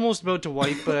I'm almost about to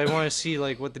wipe, but I want to see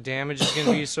like what the damage is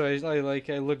gonna be. So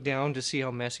I look down to see how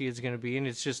messy it's gonna be, and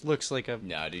it just looks like a.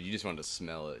 Nah, dude, you just wanted to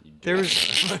smell it.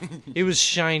 It was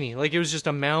shiny, like it was just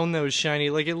a mound that was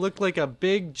shiny, like it looked like a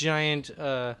big giant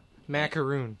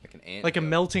macaroon, like an ant, like a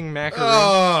melting macaroon.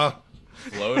 Oh,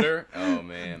 floater. Oh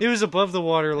man, it was above the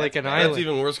water like an island. that's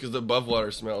even worse because the above water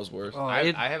smells worse. Oh,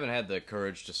 I haven't had the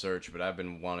courage to search, but I've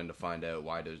been wanting to find out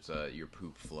why does your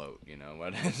poop float. You know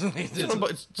what?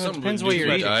 It depends what you're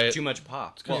eating. Diet. Too much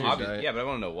pop. Well, Yeah, but I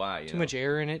want to know why. Too much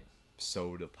air in it.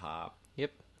 Soda pop.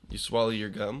 Yep. You swallow your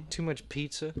gum? Too much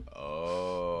pizza.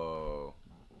 Oh.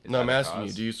 No, I'm asking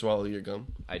you. Do you swallow your gum?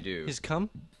 I do. His cum?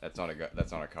 That's not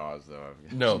a cause though.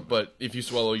 No, but if you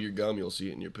swallow your gum, you'll see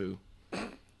it in your poo.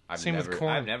 Same with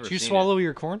corn. I've never Do you seen swallow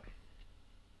your corn?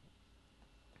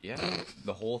 Yeah,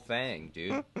 the whole thing,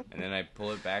 dude. And then I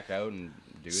pull it back out and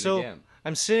do it So again.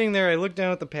 I'm sitting there. I look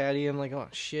down at the patty. I'm like, oh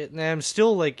shit. And I'm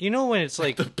still like, you know when it's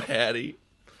like The patty.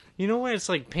 You know when it's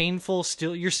like painful.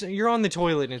 Still, you're on the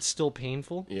toilet and it's still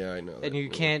painful. Yeah, I know. And you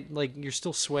can't like you're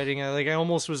still sweating. Like I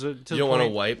almost was. To You don't want to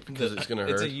wipe because it's gonna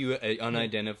hurt. It's a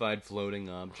unidentified floating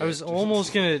object. I was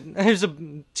almost gonna. I was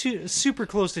super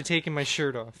close to taking my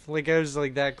shirt off. Like I was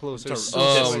like that close. I was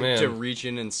so man. To reach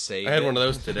in and save. I had one of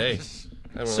those today.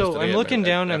 So I'm looking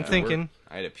down. I'm thinking.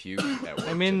 I had a puke at work.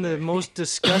 I'm in the most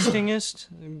disgustingest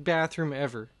bathroom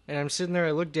ever, and I'm sitting there.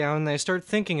 I look down and I start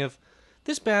thinking of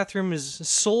this bathroom. Is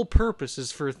sole purpose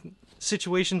is for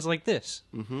situations like this.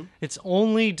 Mm-hmm. It's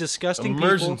only disgusting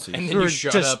emergency. people. And then you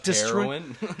shut up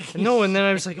heroin. No, and then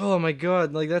I was like, oh my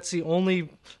god, like that's the only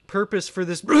purpose for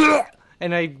this.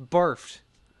 And I barfed.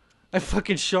 I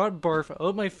fucking shot barf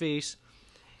out my face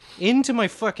into my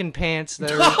fucking pants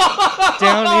that are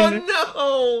down in.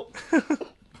 Oh no!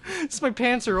 So my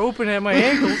pants are open at my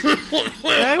ankles. And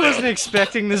I wasn't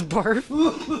expecting this barf.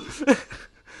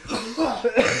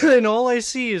 And all I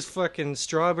see is fucking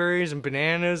strawberries and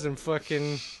bananas and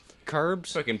fucking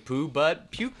carbs. Fucking poo butt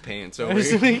puke pants over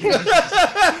here.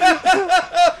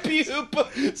 Poo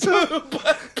butt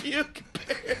puke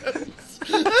pants.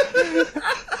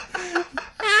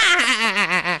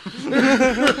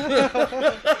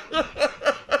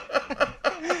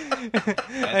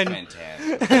 That's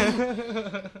fantastic.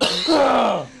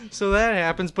 So that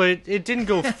happens, but it didn't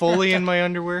go fully in my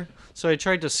underwear. So I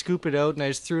tried to scoop it out, and I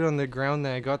just threw it on the ground,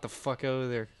 and I got the fuck out of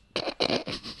there.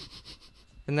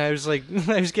 And I was like,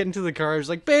 I was getting to the car. I was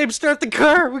like, babe, start the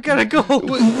car. We gotta go.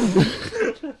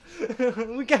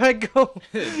 We gotta go.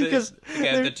 Because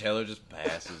the teller just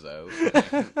passes out.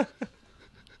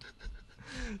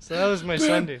 So that was my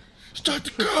Sunday. Start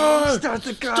the car! Start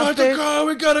the car, Start babe. the car!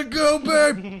 We gotta go,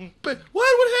 babe! What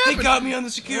happened? They got me on the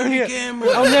security camera.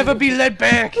 I'll never be led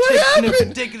back. What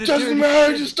happened? Taking a Doesn't dirty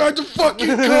matter, shit. just start the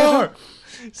fucking car!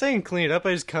 So I didn't clean it up.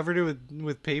 I just covered it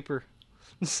with paper.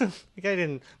 Like I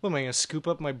didn't. What am I gonna scoop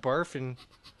up my barf and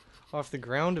off the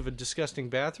ground of a disgusting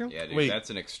bathroom? Yeah, dude, Wait. that's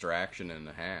an extraction and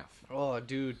a half. Oh,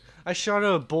 dude, I shot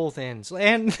out of both ends,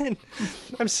 and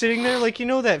I'm sitting there like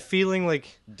that feeling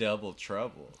like Double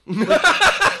trouble.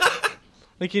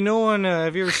 like on.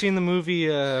 Have you ever seen the movie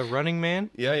Running Man?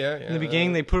 Yeah. In the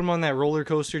beginning, they put him on that roller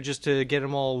coaster just to get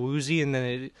him all woozy, and then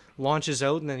it launches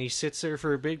out, and then he sits there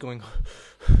for a bit going.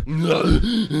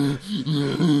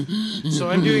 So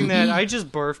I'm doing that. I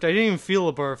just barfed. I didn't even feel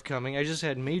a barf coming. I just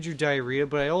had major diarrhea,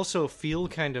 but I also feel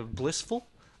kind of blissful.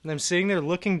 And I'm sitting there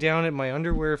looking down at my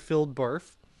underwear-filled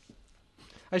barf.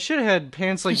 I should have had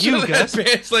pants like you, Gus.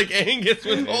 Pants like Angus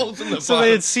with holes in the So bottom.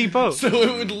 they'd seep out. So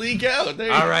it would leak out. There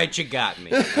you All go. right, you got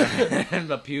me.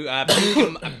 I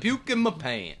puke in my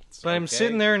pants. But I'm okay?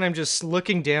 sitting there and I'm just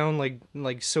looking down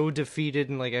like so defeated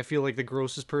and like I feel like the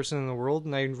grossest person in the world.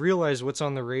 And I realize what's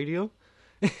on the radio.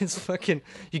 It's fucking,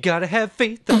 you gotta have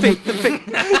faith, the faith.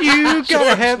 You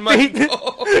gotta have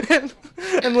faith.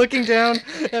 I'm looking down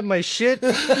at my shit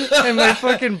and my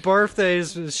fucking barf that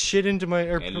is shit into my...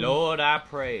 And Lord, I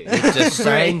pray. It's a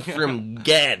sign from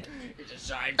God. It's a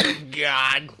sign from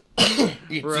God.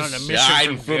 It's We're on a a mission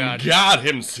sign from from God. God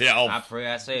himself. I pray.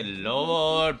 I say,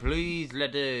 Lord, please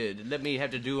let me have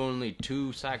to do only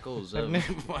 2 cycles of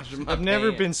washing my I've never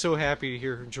pants. been so happy to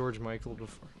hear George Michael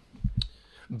before.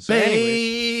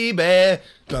 Baby,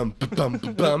 bum bum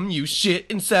bum bum, you shit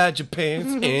inside your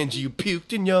pants and you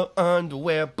puked in your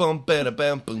underwear. Bum bada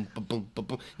bum boom boom boom boom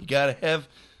boom. You gotta have.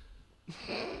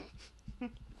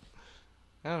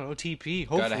 I don't know, TP.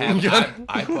 Hopefully. Gotta have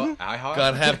IHOP.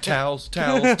 Gotta have towels.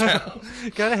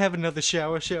 Gotta have another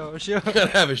shower. Gotta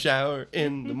have a shower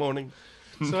in the morning.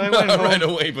 So I went Not home. right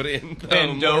away, but in the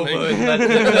Bend over morning. and let it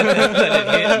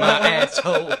hit my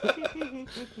asshole.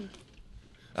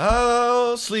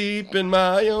 I'll sleep in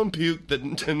my own puke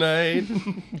tonight,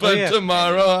 but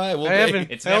tomorrow I will bathe.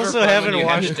 It's never fun when you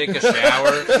have to take a shower.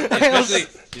 Especially,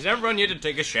 it's never fun you have to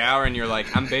take a shower and you're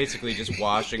like, I'm basically just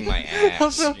washing my ass.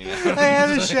 Also, you know? I had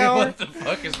a shower. What the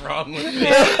fuck is wrong with me?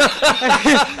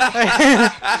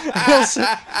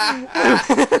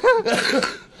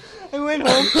 I went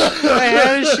home. I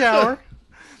had a shower.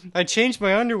 I changed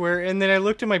my underwear, and then I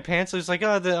looked at my pants. I was like,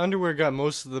 oh, the underwear got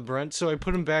most of the brunt, so I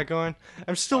put them back on.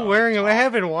 I'm still wearing them. I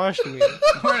haven't washed them yet.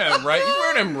 You're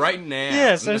wearing them right now.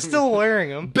 Yes, I'm still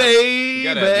wearing them. Baby! You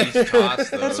gotta at least toss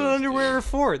those. That's what underwear are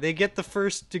for. They get the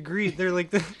first degree. They're like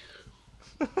the...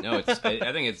 No, I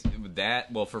think it's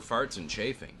that. Well, for farts and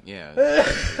chafing, yeah,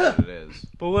 that's what it is.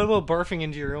 But what about barfing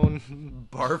into your own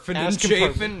Barfing ass and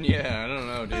compartment? chafing? Yeah, I don't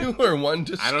know, dude. You are one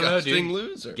I don't know, disgusting dude.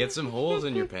 loser. Get some holes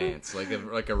in your pants, like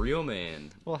a real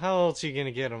man. Well, how else are you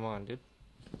gonna get them on, dude?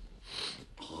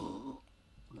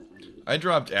 I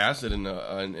dropped acid and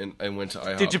I went to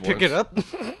IHOP. Did you pick it up?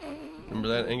 Remember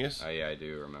that, Angus? Oh yeah, I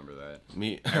do remember that.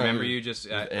 Me. I remember you just.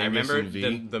 I Angus remember and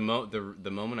V.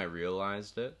 the moment I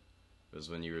realized it was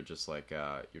when you were just like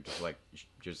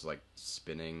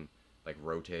spinning, like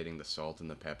rotating the salt and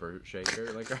the pepper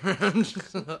shaker like around,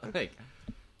 just like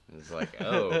it's like,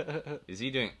 oh, is he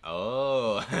doing?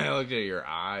 Oh, I looked at your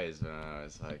eyes and I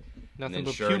was like, Nothing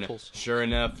but pupils. Sure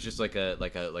enough, just like a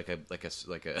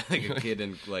kid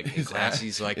in like in class.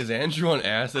 He's like, is Andrew on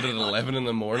acid at 11 in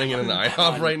the morning in an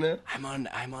IHOP right now? I'm on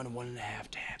 1.5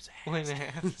 tabs.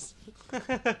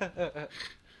 1.5.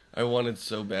 I wanted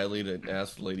so badly to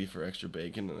ask the lady for extra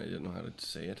bacon, and I didn't know how to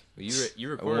say it. You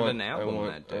recorded an album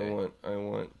that day. I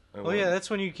want. Oh yeah, that's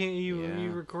when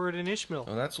you record an Ishmael.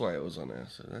 Oh, that's why it was on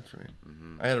acid. That's right.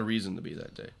 I had a reason to be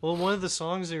that day. Well, one of the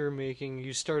songs they were making,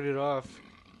 you started off,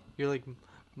 you're like,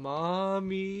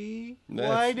 Mommy,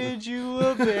 why did you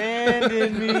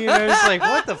abandon me? And I was like,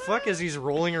 what the fuck? As he's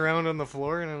rolling around on the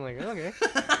floor, and I'm like, okay.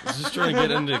 I was just trying to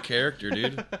get into character,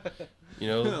 dude. You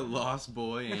know, Lost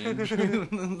boy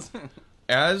Andrew.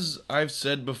 as I've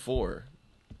said before,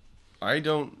 I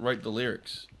don't write the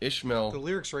lyrics. Ishmael The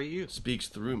lyrics write you. speaks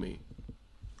through me.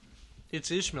 It's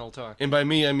Ishmael talk. And by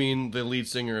me, I mean the lead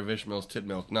singer of Ishmael's Tit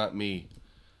Milk, not me.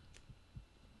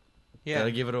 Yeah. Did I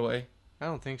give it away? I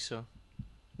don't think so.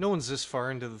 No one's this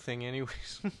far into the thing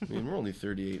anyways. I mean, we're only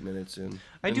 38 minutes in.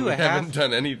 I and do we a half- haven't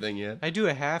done anything yet. I do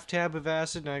a half tab of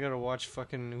acid, and I gotta watch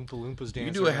fucking Oompa Loompas dance.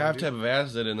 You do a around, half dude. tab of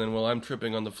acid, and then while I'm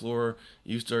tripping on the floor,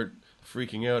 you start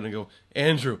freaking out and go,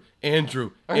 Andrew,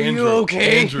 Andrew, Are Andrew, you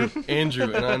okay? Andrew,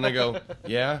 Andrew. And I go,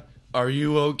 yeah, are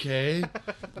you okay?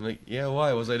 I'm like, yeah,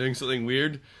 why? Was I doing something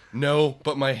weird? No,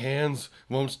 but my hands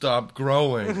won't stop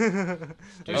growing. I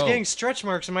was getting stretch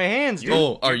marks in my hands, dude.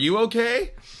 Oh, are you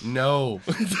okay? No.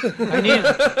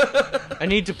 I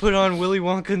need to put on Willy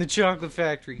Wonka and the Chocolate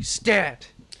Factory. Stat!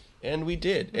 And we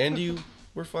did. And you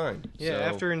were fine. Yeah, So,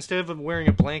 after instead of wearing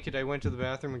a blanket, I went to the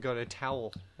bathroom and got a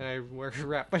towel. And I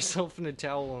wrapped myself in a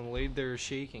towel and laid there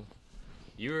shaking.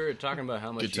 You were talking about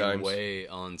how much Good you times. weigh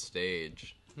on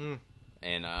stage.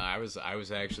 And I was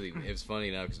actually, it was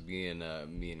funny now because me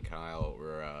and Kyle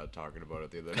were talking about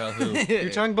it the other Kyle day. who? You're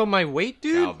talking about my weight,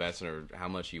 dude? Kyle Bessner, how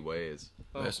much he weighs.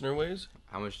 Messner weighs?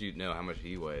 How much do you know how much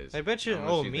he weighs? I bet you- How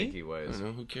much oh, do you me? think he I weighs? don't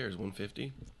know. Who cares?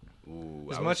 150? Ooh,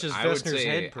 As I much as I would Vesner's say-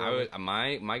 head,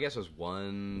 probably. my guess was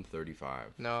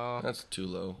 135. No. That's too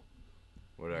low.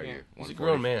 What are Yeah. you? He's a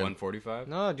grown man. 145?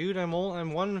 No, dude, I'm old.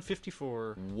 I'm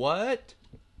 154. What?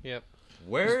 Yep.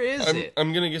 Where is it?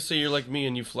 I'm gonna guess say you're like me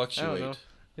and you I don't fluctuate. know.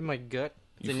 In my gut.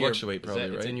 You It's in fluctuate your, probably, is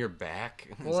that, right? It's in your back.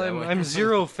 Is Well, that what- I'm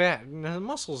zero fat. The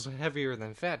muscle's heavier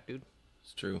than fat, dude.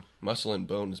 It's true. Muscle and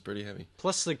bone is pretty heavy.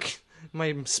 Plus,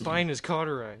 my spine is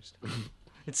cauterized.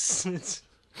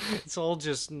 It's all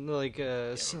just like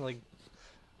like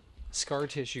scar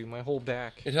tissue. My whole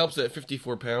back. It helps that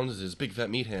 54 pounds is his big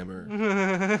fat meat hammer.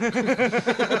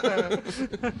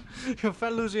 Your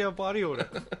fat losing your body odor.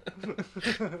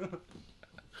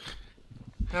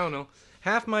 I don't know.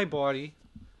 Half my body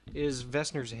is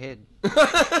Vesner's head. Yeah,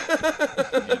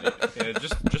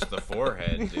 just the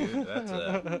forehead, dude.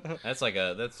 That's like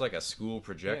a school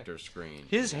projector screen.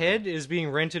 His head is being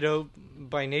rented out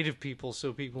by native people,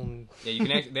 so people Yeah, you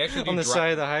can they actually do on the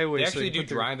side of the highway. They so actually you do put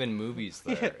their- drive-in movies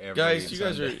there. Every Guys, you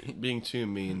guys are Sunday. being too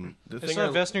mean. The It's thing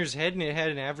not Vesner's head, and it had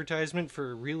an advertisement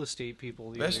for real estate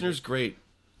people. the other Vesner's day. great.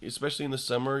 Especially in the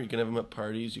summer, you can have him at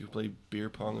parties. You can play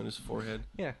beer pong on his forehead.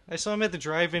 Yeah, I saw him at the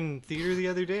drive-in theater the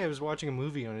other day. I was watching a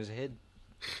movie on his head.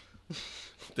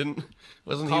 Wasn't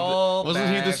Call he the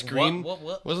back. screen?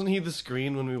 What? Wasn't he the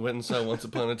screen when we went and saw Once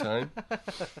Upon a Time?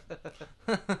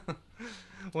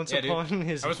 Once Yeah, dude. upon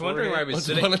his I was wondering why he was Once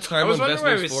sitting. upon a time I was on wondering why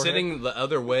he Vesna's was forehead. sitting the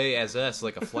other way as us,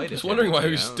 like a flight attendant. Just wondering why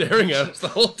he was staring at us the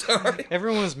whole time.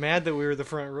 Everyone was mad that we were the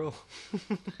front row.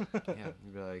 Yeah,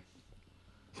 you'd be like,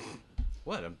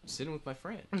 "What? I'm sitting with my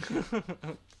friend."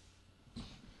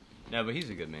 No, but he's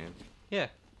a good man. Yeah.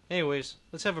 Anyways,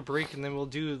 let's have a break and then we'll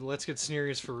do Let's Get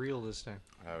Serious for real this time.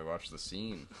 I watched the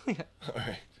scene. All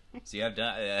right. See, I've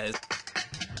done.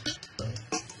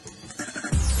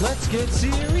 Let's get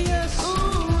serious.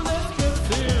 Ooh, let's get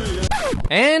serious.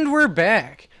 And we're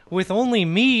back with only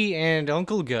me and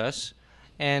Uncle Gus.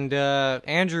 And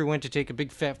Andrew went to take a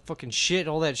big fat fucking shit.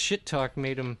 All that shit talk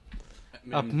made him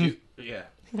up. Yeah,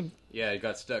 yeah, it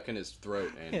got stuck in his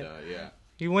throat, and yeah.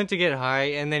 He went to get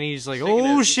high, and then he's like,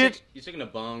 "Oh shit!" He's taking a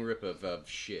bong rip of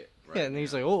shit. Right Yeah, and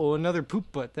he's like, "Oh, another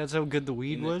poop butt." That's how good the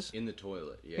weed was. In the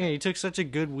toilet. Yeah, he took such a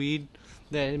good weed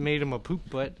that it made him a poop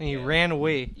butt, and he ran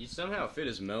away. He somehow fit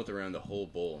his mouth around the whole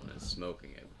bowl and is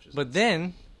smoking it. Which is But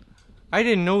then, I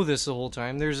didn't know this the whole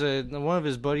time. There's one of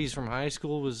his buddies from high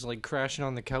school was like crashing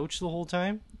on the couch the whole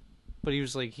time. But he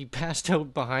was like, he passed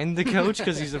out behind the couch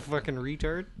because he's a fucking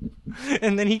retard.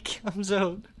 And then he comes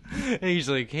out and he's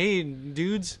like, "Hey,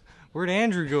 dudes, where'd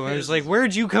Andrew go?" And I was like,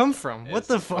 "Where'd you come from? What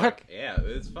the fuck?" Yeah,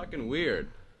 it's fucking weird.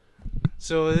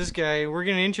 So this guy, we're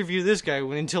going to interview this guy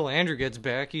until Andrew gets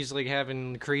back. He's like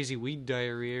having crazy weed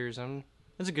diarrhea or something.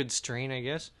 That's a good strain, I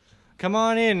guess. Come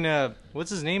on in.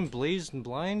 What's his name? Blazed and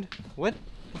Blind? What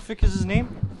the fuck is his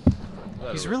name?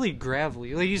 He's really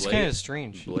gravelly. Like, he's kind of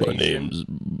strange. My name's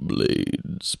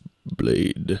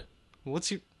Blade. What's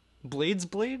your... Blades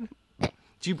Blade?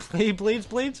 Do you play Blades?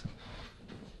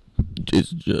 It's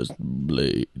just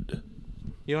Blade.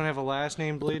 You don't have a last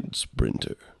name, Blade?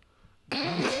 Sprinter.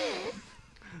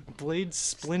 Blade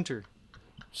Splinter.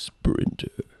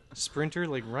 Sprinter,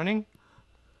 like running?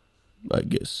 I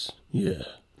guess, yeah.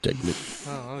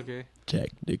 Oh, okay.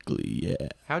 Technically, yeah.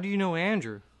 How do you know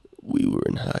Andrew? We were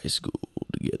in high school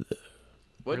together.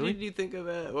 What Really? did you think of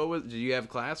that? What was? Did you have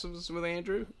classes with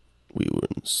Andrew? We were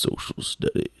in social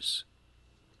studies.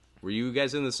 Were you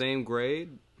guys in the same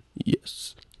grade?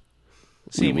 Yes.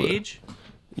 Same were. age?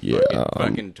 Yeah.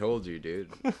 Fucking told you, dude.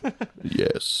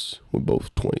 Yes. We're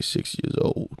both 26 years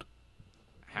old.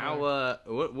 How?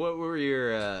 What were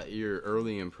your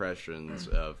early impressions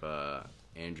of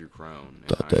Andrew Crone?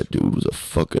 Thought that dude was a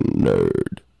fucking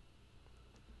nerd.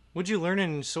 What'd you learn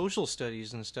in social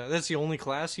studies and stuff? That's the only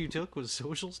class you took was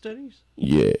social studies?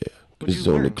 Yeah. What'd This is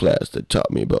you the only learn? class that taught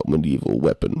me about medieval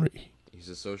weaponry. He's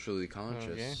a socially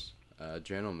conscious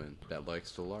gentleman that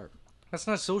likes to LARP. That's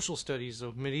not social studies,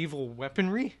 though. Medieval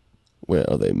weaponry?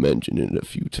 Well, they mentioned it a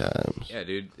few times. Yeah,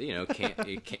 dude. You know,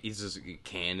 he's just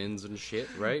cannons and shit,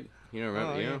 right? You know,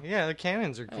 Oh, you know. yeah, the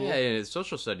cannons are cool. Yeah, it's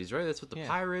social studies, right? That's what the Yeah.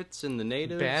 pirates and the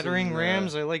natives. Battering and,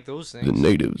 rams, I like those things. The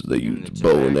natives, they And used the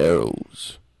bow and tobacco.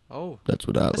 arrows. Oh, That's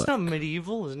what I that's like. not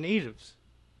medieval, it's natives.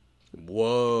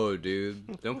 Whoa,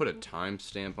 dude! Don't put a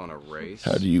timestamp on a race.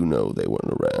 How do you know they weren't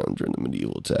around during the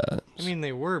medieval times? I mean,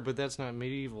 they were, but that's not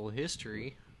medieval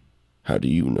history. How do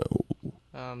you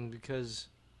know? Because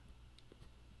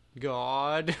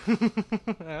God. I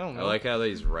don't know. I like how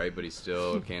he's right, but he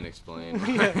still can't explain.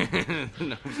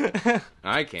 No,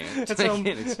 I can't. that's I how,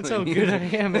 can't that's explain how good I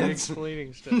either. am at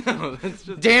explaining stuff. No, that's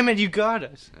just. Damn it, you got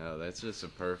us. Oh, that's just a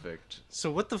perfect.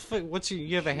 So what the fuck? What's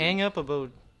you have a hang up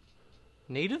about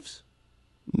natives?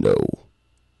 No.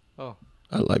 Oh,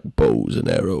 I like bows and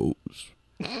arrows.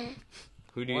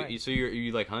 Who do Why? you? So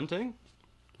you like hunting?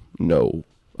 No.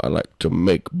 I like to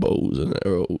make bows and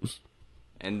arrows.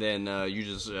 And then you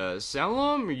just sell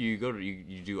them, or you go to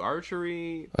you do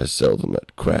archery. I sell them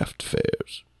at craft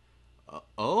fairs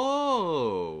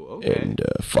Oh, okay. and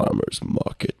farmers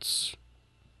markets.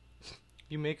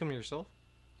 you make them yourself?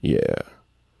 Yeah.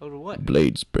 Out of what?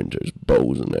 Blade sprinters,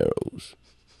 bows and arrows.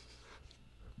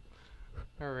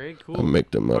 All right, I cool.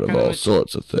 make them out of kind of all mat-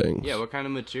 sorts of things. Yeah, what kind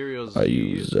of materials? I do you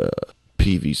use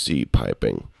PVC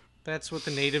piping. That's what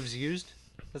the natives used.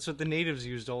 That's what the natives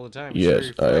used all the time. Yes,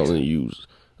 Sure, I flex. only use.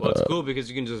 Well, it's cool because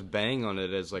you can just bang on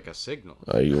it as like a signal.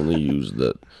 I only use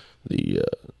the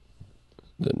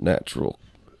natural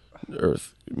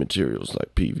earth materials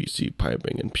like PVC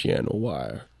piping and piano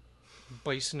wire.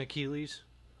 Bison Achilles.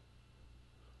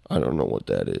 I don't know what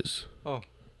that is. Oh,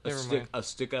 never A mind.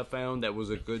 stick I found that was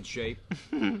a good shape.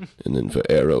 And then for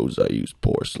arrows, I use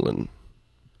porcelain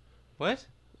What?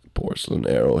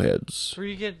 arrowheads. Where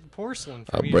do you get porcelain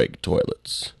I from? You- break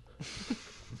toilets.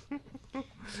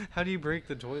 How do you break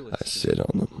the toilets? I sit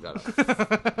on them.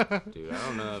 Dude, I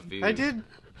don't know if you. I did.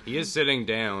 He is sitting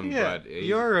down, Yeah, but he,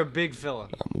 you're a big fella.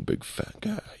 I'm a big fat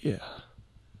guy. Yeah,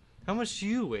 How much do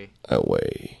you weigh? I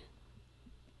weigh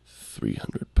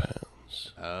 300 pounds.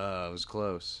 pounds. I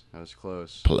was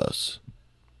close. Plus.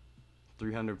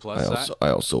 300 plus. I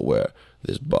also wear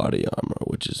this body armor,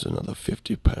 which is another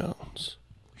 50 pounds.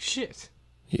 Shit.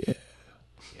 Yeah.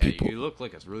 Yeah, you look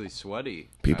like it's really sweaty.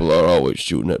 People are always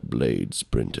shooting at Blade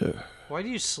Sprinter. Why do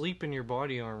you sleep in your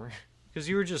body armor? Because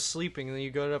you were just sleeping and then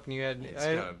you got up and you had.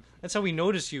 gotta- That's how we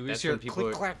noticed you. That's Your when people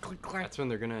click are- clack, click clack. That's when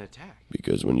they're gonna attack.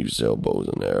 Because when you sell bows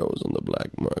and arrows on the black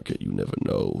market, you never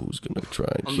know who's going to try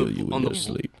and kill you in your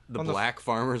sleep. The black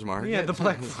farmer's market. Yeah, the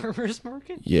black farmers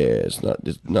market. Yeah, it's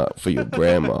not for your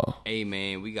grandma. Hey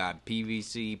man, we got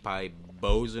PVC pipe,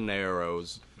 bows and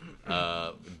arrows,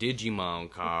 Digimon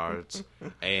cards,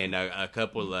 and a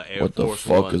couple of Air What the Force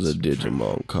fuck Ones. is a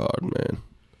Digimon card, man?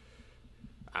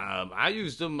 I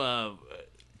used them.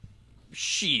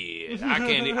 Shit, I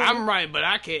can't. I'm right, but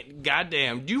I can't.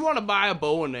 Goddamn, do you want to buy a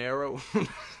bow and arrow?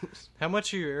 How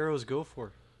much do your arrows go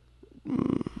for?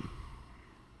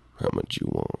 How much you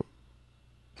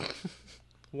want?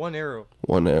 One arrow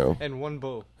One arrow and one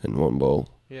bow. and one bow.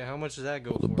 Yeah, how much does that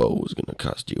go The for? bow is gonna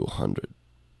cost you $100.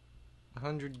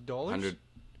 $100? 100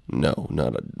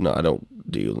 No, I don't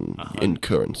deal in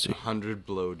currency. 100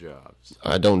 blowjobs.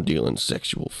 I don't deal in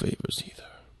sexual favors either.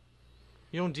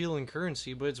 You don't deal in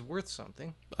currency, but it's worth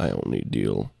something. I only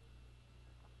deal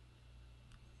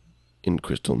in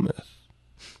crystal meth.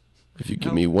 If you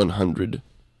give me 100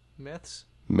 Meths?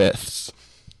 meths,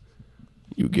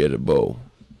 you get a bow.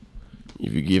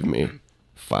 If you give me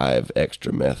 5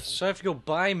 extra meths, So I have to go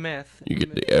buy meth. you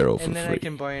get the arrow for and then free. I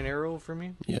can buy an arrow from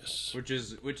you? Yes. Which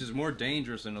is more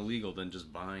dangerous and illegal than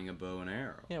just buying a bow and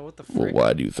arrow. Yeah, what the Well, frick?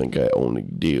 why do you think I only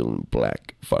deal in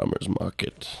black farmers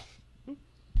market?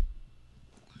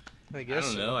 I I guess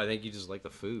don't so. know. I think you just like the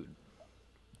food.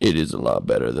 It is a lot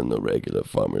better than the regular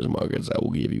farmers markets. I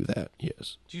will give you that.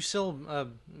 Yes. Do you sell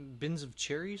bins of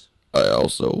cherries? I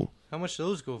also How much do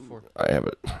those go for? I have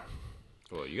it.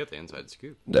 Well, you got the inside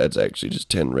scoop. That's actually just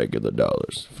 10 regular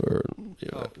dollars for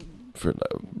for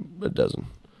a dozen.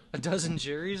 A dozen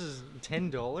cherries is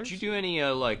 $10? Did you do any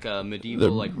medieval They're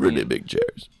like really big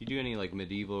chairs. You do any like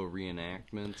medieval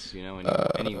reenactments? You know,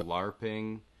 any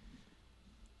LARPing?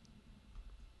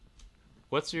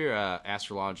 What's your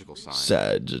astrological sign?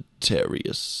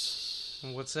 Sagittarius.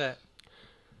 What's that?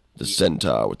 The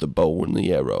centaur with the bow and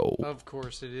the arrow. Of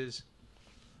course it is.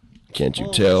 Can't you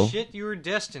Holy tell? shit, you were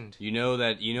destined. You know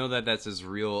that that's his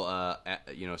real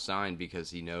sign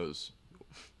because he knows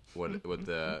what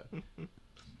the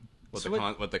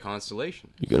constellation.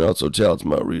 You can also tell it's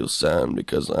my real sign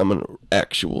because I'm an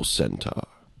actual centaur.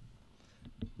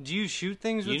 Do you shoot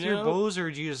things with your bows, or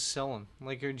do you just sell them?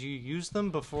 Like, or do you use them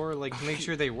before, like, to make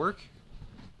sure they work?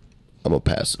 I'm a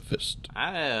pacifist.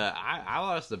 I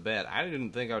lost the bet. I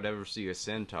didn't think I would ever see a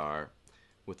centaur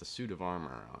with a suit of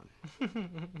armor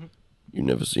on. You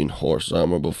never seen horse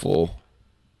armor before?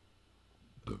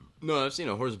 No, I've seen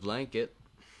a horse blanket.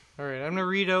 All right, I'm gonna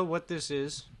read out what this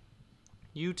is.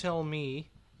 You tell me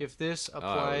if this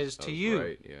applies to you.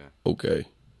 Right, yeah. Okay.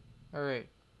 All right.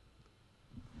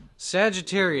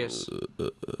 Sagittarius,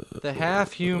 the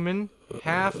half-human,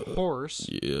 half-horse,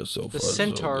 Yeah, so the far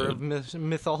centaur so of good.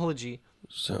 mythology,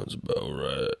 Sounds about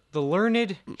right. the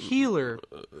learned healer,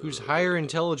 whose higher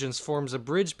intelligence forms a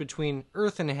bridge between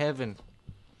earth and heaven,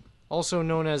 also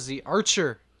known as the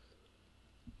archer.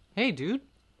 Hey, dude,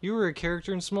 you were a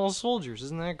character in Small Soldiers.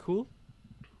 Isn't that cool?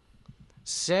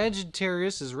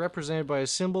 Sagittarius is represented by a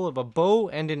symbol of a bow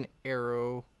and an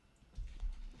arrow.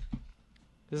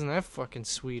 Isn't that fucking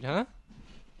sweet, huh?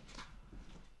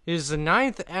 It is the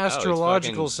 9th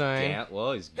astrological sign.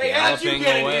 He's galloping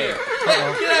away.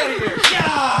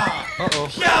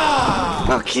 Uh-oh.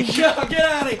 Fucking Get out of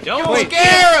here! Don't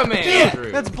scare him,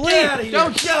 Andrew! That's Blade!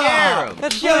 Don't scare him!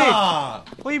 That's Blade!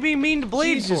 What are you being mean to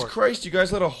Blade Jesus for? Christ, you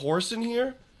guys let a horse in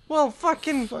here? Well,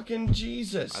 fucking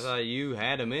Jesus. I thought you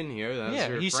had him in here. That's Yeah,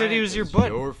 your he friend. said he was your He's bud.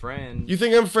 Your friend. You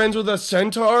think I'm friends with a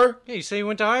centaur? Yeah, you say you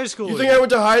went to high school You with think I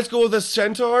went to high school with a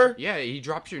centaur? Yeah, he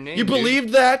drops your name. You dude. believed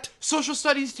that? Social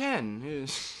Studies 10.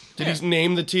 Did he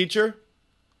name the teacher?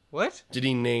 What? Did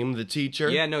he name the teacher?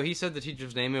 Yeah, no, he said the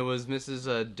teacher's name. It was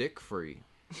Mrs. Dick Free.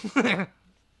 I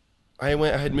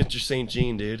had Mr. St.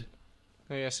 Jean, dude.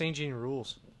 Oh yeah, St. Jean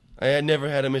rules. I had never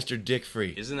had a Mr. Dick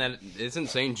Free. Isn't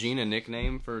St. Jean a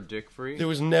nickname for Dick Free? There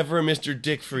was never a Mr.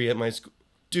 Dick Free at my school.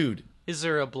 Dude. Is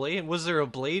there a blade? Was there a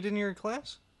blade in your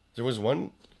class? There was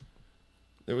one.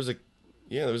 There was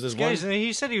this Guys, one.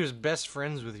 he said he was best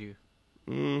friends with you.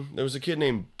 There was a kid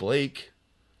named Blake.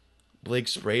 Blake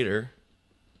Sprader.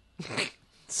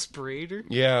 Sprader?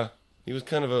 Yeah. He was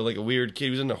kind of a weird kid.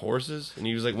 He was into horses. And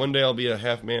he was like, one day I'll be a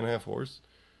half man, half horse.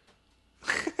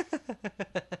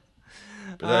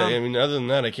 But I mean, other than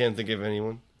that, I can't think of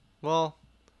anyone. Well,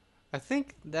 I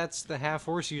think that's the half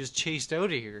horse he was chased out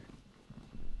of here.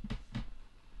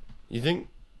 You think?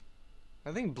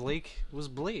 I think Blake was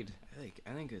Blade.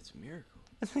 I think it's a miracle.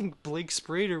 I think Blake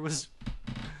Sprader was...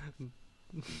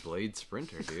 Blade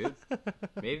Sprinter, dude.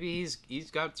 Maybe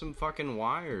he's got some fucking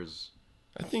wires.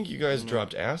 I think you guys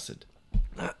dropped acid.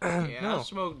 Yeah, No. I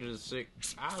smoked a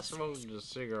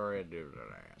cigarette, dude.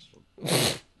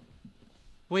 Acid.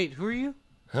 Wait, who are you?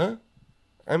 Huh?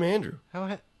 I'm Andrew.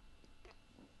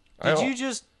 Did you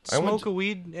just I went smoke to- a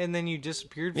weed and then you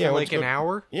disappeared for I went like to an go-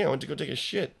 hour? Yeah, I went to go take a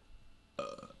shit. I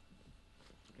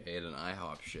ate an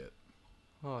IHOP shit.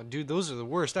 Oh, dude, those are the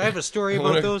worst. I have a story I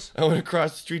about went, those. I went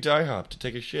across the street to IHOP to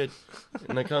take a shit,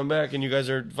 and I come back and you guys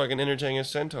are fucking entertaining a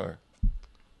centaur.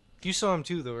 You saw him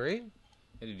too, though, right?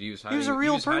 Hey, dude, he was a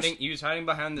real person. He was hiding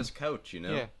behind this couch, you know?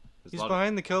 Yeah. There's He's a lot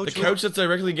behind the couch. The couch that's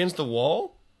directly against the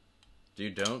wall?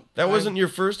 Dude, don't. That wasn't your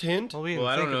first hint? Well, we didn't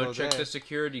Well, I don't think know. about Check that. the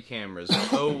security cameras.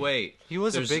 Oh, wait. He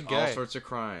was a There's big guy. all sorts of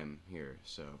crime here,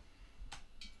 so.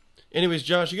 Anyways,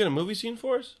 Josh, you got a movie scene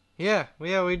for us? Yeah,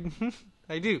 we.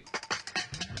 I do.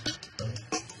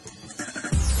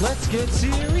 Let's get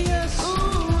serious. Ooh,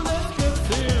 let's get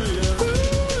serious.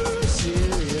 Ooh,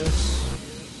 serious.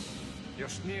 You're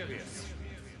serious.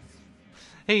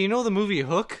 Hey, you know the movie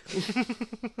Hook?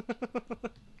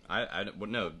 Well,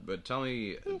 no, but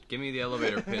give me the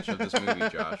elevator pitch of this movie,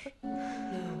 Josh.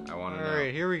 I want to know. All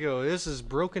right, here we go. This is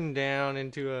broken down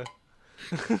into a.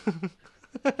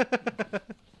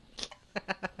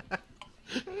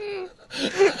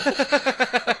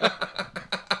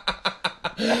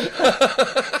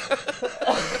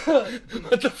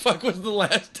 What the fuck was the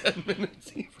last 10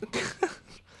 minutes even?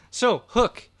 So,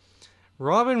 Hook.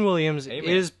 Robin Williams Amen.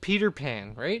 is Peter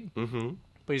Pan, right? Mm-hmm.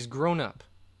 But he's grown up.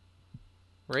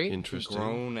 Right?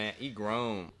 Interesting. He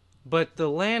grown. But the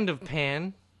land of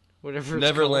Pan, whatever it's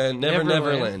Neverland. called,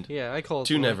 Neverland. Yeah, I call it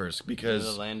Two the- nevers, The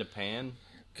because land of Pan.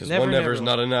 one never's Neverland.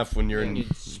 not enough when you're in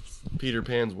Peter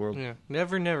Pan's world. Yeah,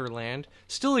 Neverland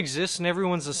still exists, and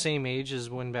everyone's the same age as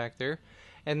when back there.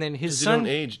 And then his You don't son,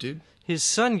 age, dude. his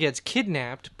son gets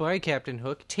kidnapped by Captain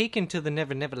Hook, taken to the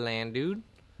Neverland, dude,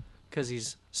 because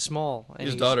he's small. And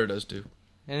His he's- daughter does too.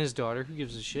 and his daughter. Who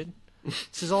gives a shit?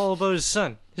 This is all about his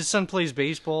son. His son plays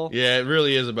baseball. Yeah, it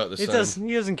really is about the It son. does.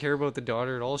 He doesn't care about the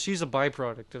daughter at all. She's a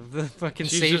byproduct of the fucking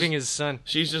She's saving just- his son.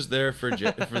 She's just there for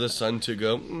for the son to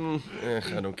go,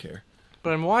 I don't care.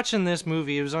 But I'm watching this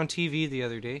movie. It was on TV the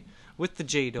other day with the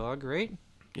J-Dog, right?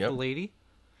 Yep. The lady.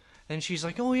 And she's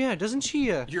like, "Oh yeah, doesn't she?"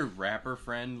 Your rapper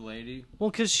friend, lady. Well,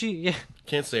 cause she,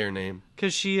 Can't say her name.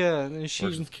 cause she, Works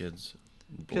with kids.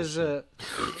 cause Bullshit.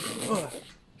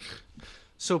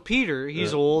 So Peter,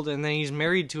 he's old, and then he's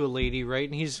married to a lady, right?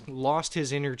 And he's lost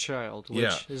his inner child, which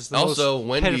Yeah. is the Also, most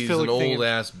Wendy's pedophilic an thing old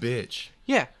ass bitch.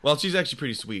 Yeah, Well, she's actually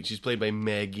pretty sweet. She's played by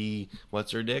Maggie.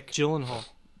 What's her dick? Gyllenhaal.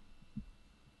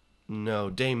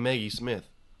 No, Dame Maggie Smith.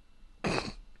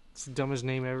 It's the dumbest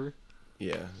name ever.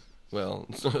 Yeah. Well,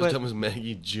 it's not But- as dumb as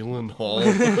Maggie Gyllenhaal.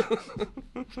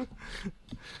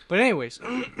 But anyways,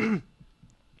 I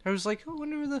was like, "Oh, I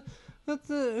wonder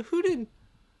who did."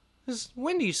 Because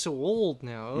Wendy's so old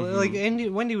now. Like,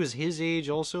 and Wendy was his age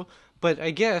also. But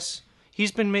I guess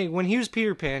he's been made when he was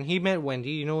Peter Pan. He met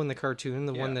Wendy, you know, in the cartoon,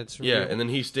 the one that's yeah, real. and then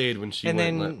he stayed when she And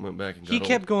went, then went back and got he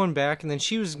kept old. going back, and then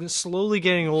she was slowly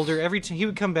getting older. Every time he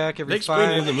would come back every They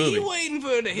explained it in 5. the movie. He waiting for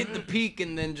her to hit the peak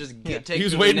and then just take He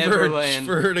was to waiting Neverland.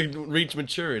 for her to reach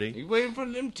maturity. He's waiting for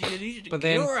them titties to But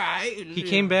get then right. He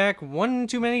came back one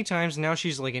too many times. And now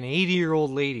she's like an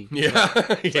 80-year-old lady,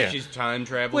 Yeah, yeah. She's time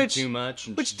traveled Which- too much.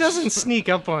 And which she's- doesn't sneak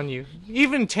up on you.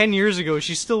 Even 10 years ago,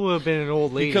 she still would have been an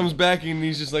old lady. He comes back and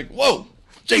he's just like, "Whoa,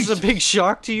 This is Jesus, a big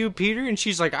shock to you, Peter. And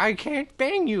she's like, "I can't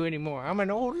bang you anymore. I'm an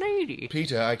old lady."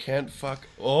 Peter, I can't fuck."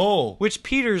 Oh, Which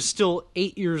Peter's still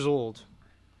 8 years old.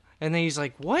 And then he's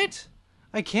like, "What?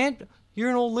 I can't.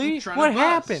 You're an old lady? trying What to buzz."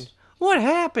 happened? What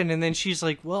happened?" And then she's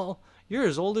like, "Well, you're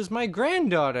as old as my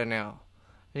granddaughter now."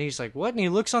 And he's like, "What?" And he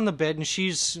looks on the bed and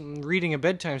she's reading a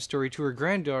bedtime story to her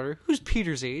granddaughter, who's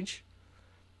Peter's age.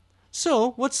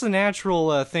 So, what's the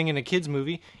natural thing in a kid's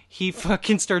movie? He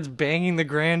fucking starts banging the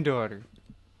granddaughter.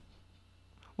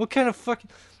 What kind of fucking...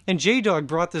 And J-Dog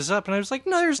brought this up, and I was like,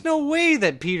 "No, there's no way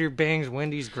that Peter bangs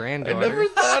Wendy's I granddaughter." never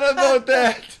thought about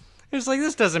that. It's like,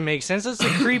 this doesn't make sense. That's the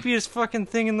creepiest fucking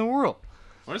thing in the world.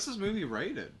 What is this movie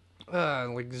rated?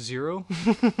 Like 0?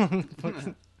 I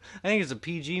think it's a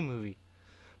PG movie.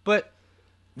 But,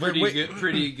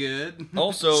 Pretty good.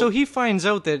 Also, so he finds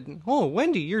out that, "Oh,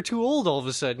 Wendy, you're too old all of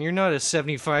a sudden. You're not a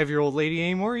 75-year-old lady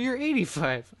anymore. You're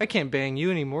 85. I can't bang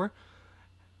you anymore."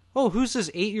 oh, who's this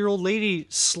 8-year-old lady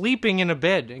sleeping in a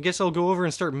bed? I guess I'll go over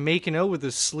and start making out with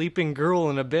this sleeping girl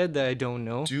in a bed that I don't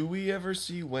know. Do we ever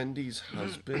see Wendy's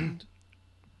husband?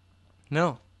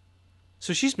 No.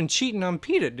 So she's been cheating on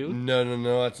Peter, dude.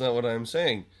 No, that's not what I'm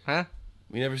saying. Huh?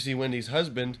 We never see Wendy's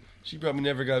husband. She probably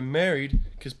never got married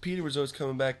because Peter was always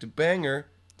coming back to bang her.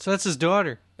 So that's his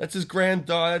daughter. That's his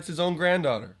granddaughter. That's his own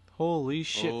granddaughter. Holy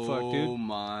shit, fuck, dude. Oh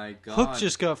my god. Hook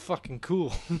just got fucking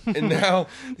cool. And now...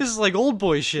 This is like old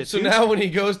boy shit, So dude. now when he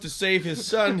goes to save his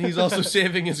son, he's also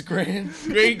saving his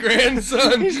great-grandson.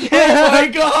 Oh my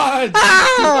god!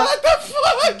 What the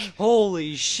fuck?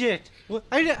 Holy shit. Well,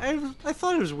 I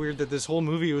thought it was weird that this whole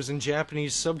movie was in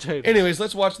Japanese subtitles. Anyways,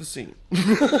 let's watch the scene.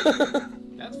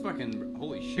 That's fucking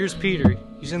holy shit. Here's Peter.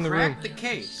 He's in the room. Crack the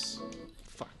case.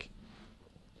 Fuck.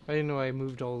 I didn't know I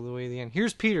moved all the way to the end.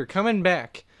 Here's Peter coming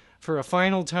back for a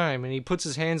final time, and he puts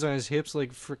his hands on his hips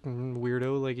like freaking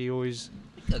weirdo, like he always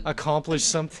accomplished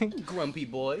something. Grumpy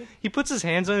boy. He puts his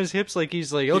hands on his hips like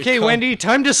he's like, okay, Wendy,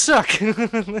 time to suck.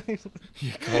 He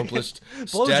accomplished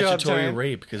Blowjob statutory time.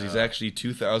 rape because he's actually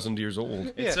 2,000 years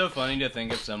old. It's so funny to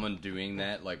think of someone doing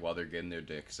that, like, while they're getting their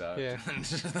dick sucked. Yeah.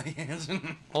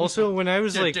 Also, when I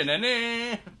was like,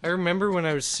 I I remember when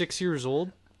I was 6 years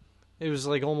old, it was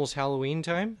like almost Halloween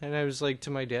time, and I was like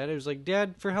to my dad, I was like,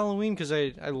 Dad, for Halloween, because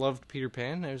I loved Peter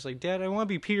Pan, I was like, Dad, I want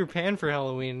to be Peter Pan for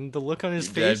Halloween. And the look on his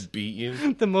face, Dad beat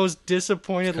you? the most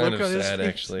disappointed Kind look of on his sad, face.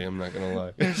 actually. I'm not gonna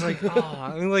lie. I was like,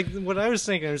 oh, like what I was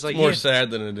thinking, I was like, More yeah. sad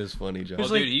than it is funny, John. Well,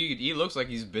 like- dude, he looks like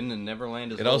he's been in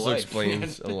Neverland his It whole also life.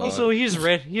 explains a lot. Also, he has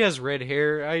red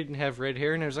hair. I didn't have red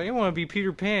hair, and I was like, I want to be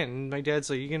Peter Pan. And my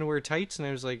dad's like, you gonna wear tights? And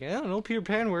I was like, I don't know, Peter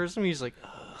Pan wears them. He's like,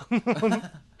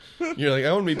 You're like,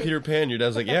 I want to be Peter Pan. Your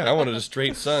dad's like, yeah, I wanted a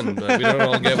straight son, but we don't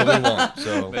all get what we want.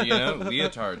 So But, you know,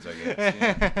 leotards, I guess.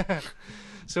 Yeah.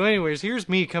 So anyways, here's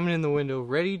me coming in the window,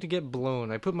 ready to get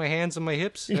blown. I put my hands on my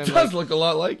hips, he and does I'm like, look a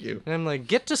lot like you. and I'm like,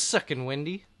 get to sucking,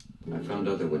 Wendy. I found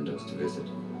other windows to visit.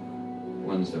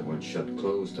 Ones that weren't shut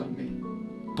closed on me.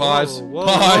 Pause. Whoa,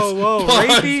 Pause. whoa, Pause.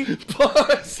 rapey?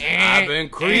 Pause. I've been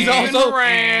He's creeping also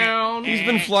around. He's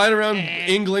been flying around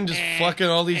England, just fucking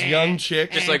all these young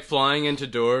chicks. Just like flying into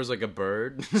doors like a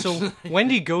bird. So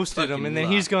Wendy ghosted him, Fucking and then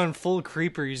rock. he's gone full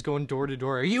creeper. He's going door to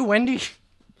door. Are you Wendy?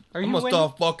 Are I you must Wendy?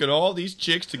 stop fucking all these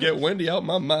chicks to get Wendy out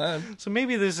my mind. So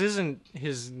maybe this isn't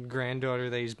his granddaughter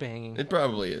that he's banging, It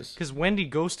probably is. because Wendy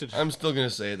ghosted him, I'm still gonna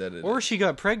say that it or is. she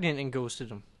got pregnant and ghosted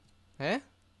him. Eh?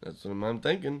 That's what I'm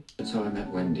thinking. That's how I met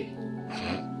Wendy.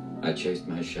 I chased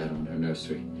my shadow in her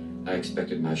nursery. I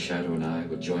expected my shadow and I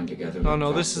would join together. Oh and no,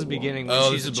 cross this is the wall. beginning. When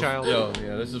Oh, she's this a is child. Oh,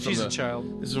 yeah, this is She's from a the,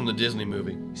 child. This is from the Disney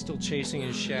movie. He's still chasing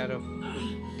his shadow.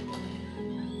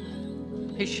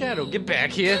 Hey, Shadow, get back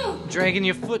here! Dragging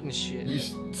your foot and shit. You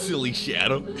silly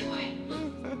shadow.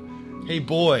 Hey,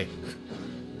 boy.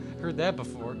 Heard that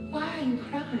before. Why are you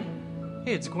crying?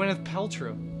 Hey, it's Gwyneth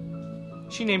Paltrow.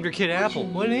 She named her kid Apple.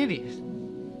 What an idiot.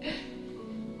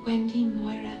 Wendy,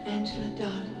 Moira, Angela,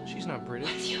 darling. She's not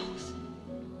British. What's yours?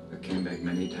 I came back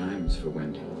many times for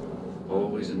Wendy.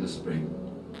 Always in the spring.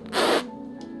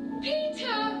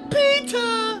 Peter! Peter!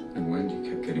 And Wendy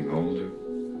kept getting older.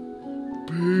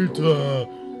 Peter!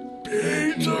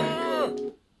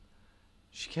 Peter!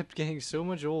 She kept getting so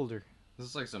much older. This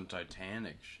is like some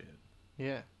Titanic shit.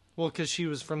 Yeah. Well, because she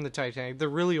was from the Titanic. The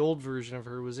really old version of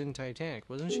her was in Titanic,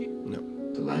 wasn't she?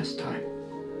 No. The last time.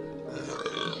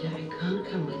 Peter, I can't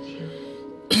come with you.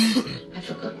 I've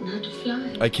forgotten how to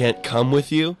fly. I can't come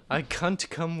with you. I can't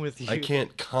come with you. I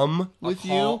can't come with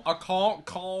you. I can't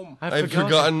calm. I've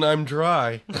forgotten I'm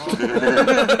dry.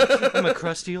 I'm a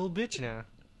crusty old bitch now.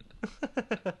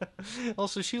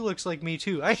 Also, she looks like me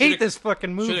too. I hate this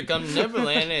fucking movie. Should have come to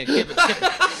Neverland and give it.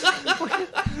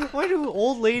 Why do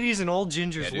old ladies and old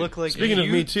gingers Yeah, dude. look like Speaking me?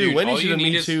 of Me Too, dude, Wendy all should you have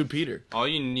need Me is- Too Peter. All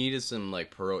you need is some like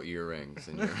pearl earrings,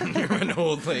 and you're an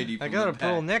old lady. I from got the a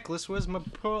pearl back. necklace. Where's my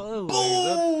pearl?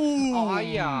 Oh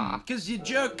yeah, cause you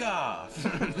jerk off.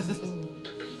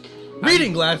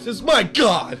 Reading glasses? My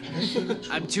God!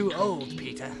 I'm too old,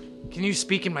 Peter. Can you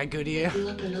speak in my good ear? Grew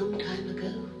up a long time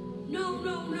ago. No,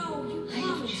 no, no. You I have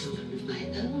promised. children of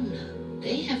my own now.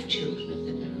 They have children of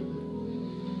their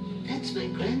own. That's my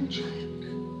grandchild.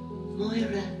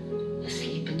 Moira,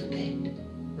 asleep in the bed.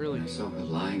 Really? I saw her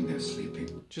lying there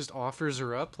sleeping. Just offers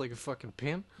her up like a fucking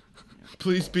pimp?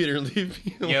 Please, Peter, leave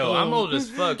me alone. Yo, I'm old as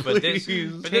fuck, but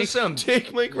Please. there's some.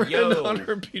 Take my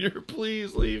granddaughter, Peter.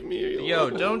 Please leave me alone. Yo,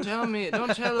 don't tell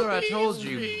her I told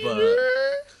you,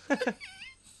 but.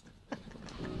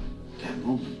 That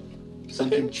moment,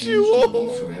 something changed too in me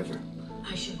old. forever.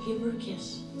 I shall give her a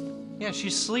kiss. Yeah,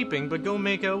 she's sleeping, but go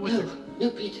make out with No, her. no,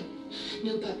 Peter.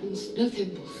 No buttons, no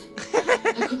thimbles.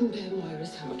 I couldn't bear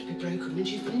Moira's heart to be broken when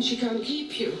she finally means she can't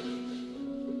keep you.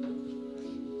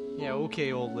 Yeah,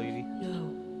 okay, old lady.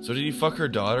 No. So did he fuck her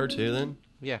daughter too then?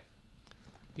 Yeah.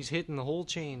 He's hitting the whole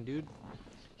chain, dude.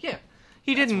 Yeah.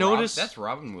 He didn't notice. That's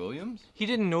Robin Williams? He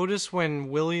didn't notice when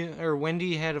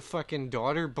Wendy had a fucking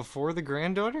daughter before the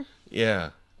granddaughter? Yeah.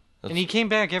 And he came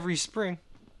back every spring.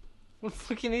 What a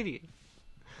fucking idiot.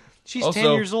 She's Also,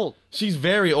 10 years old. She's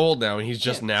very old now, and he's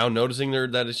just now noticing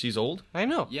that she's old? I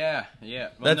know. Yeah.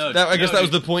 Well, I guess that was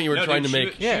the point you were trying to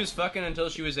make. She was fucking until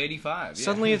she was 85. Yeah,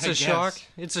 Suddenly it's a shock.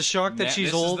 It's a shock that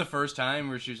she's old. This is the first time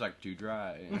where she's like, too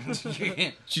dry.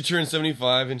 She turned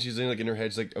 75, and she's in her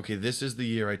head, she's like, okay, this is the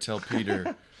year I tell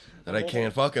Peter that I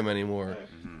can't fuck him anymore.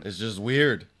 It's just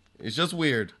weird. It's just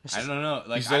weird. I don't know.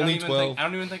 Like, he's only 12. I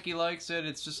don't even think he likes it.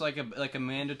 It's just like a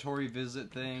mandatory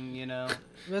visit thing, you know?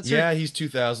 He's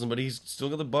 2000, but he's still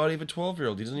got the body of a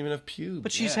 12-year-old. He doesn't even have pubes.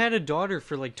 But she's had a daughter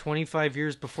for like 25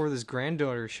 years before this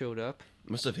granddaughter showed up.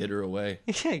 Must have hid her away.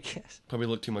 Yeah, I guess. Probably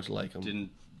looked too much like him.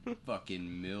 Didn't fucking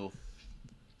MILF.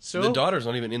 So the daughter's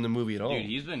not even in the movie at all. Dude,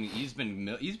 he's been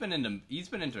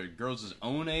into girls his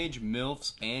own age,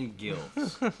 MILFs and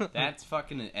GILFs. That's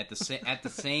fucking at the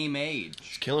same age.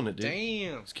 He's killing it, dude.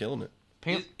 Damn. He's killing it.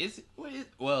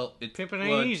 Pimping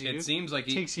ain't easy, it dude. seems like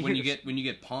when you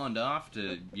get pawned off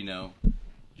to, you know,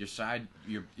 your side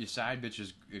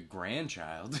bitch's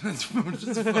grandchild. That's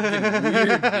just fucking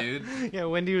weird, dude. Yeah,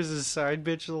 Wendy was his side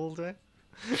bitch the whole time.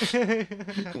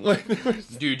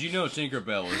 Dude, you know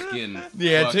Tinkerbell was getting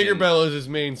Tinkerbell is his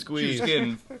main squeeze. She was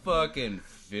getting fucking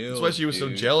filled. That's why she was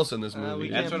so jealous in this movie.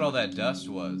 That's what all that dust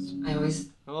was.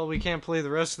 Well, we can't play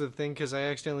the rest of the thing because I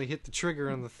accidentally hit the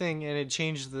trigger on the thing and it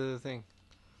changed the thing.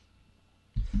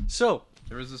 So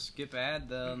there was a skip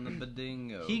ad on the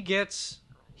Badingo. He gets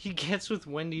with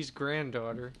Wendy's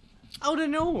granddaughter out of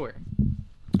nowhere.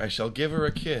 I shall give her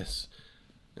a kiss.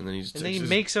 And then he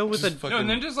makes out with no, and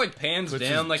then just like pans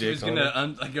down like he was gonna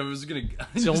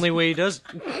It's the only way he does.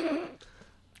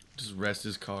 Just rest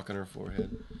his cock on her forehead.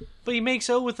 But he makes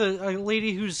out with a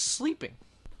lady who's sleeping.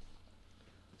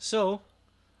 So,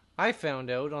 I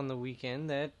found out on the weekend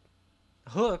that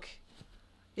Hook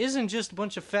isn't just a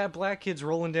bunch of fat black kids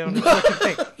rolling down the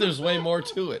fucking thing. There's way more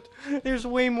to it. There's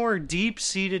way more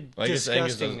deep-seated disgustingness. I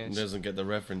guess Angus doesn't get the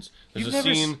reference. There's a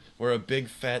scene where a big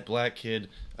fat black kid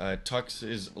tucks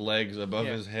his legs above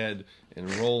his head and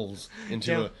rolls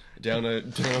into down a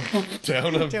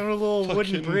little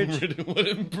wooden bridge.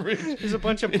 There's a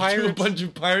bunch of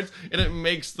pirates. And it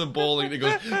makes the bowling that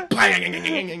goes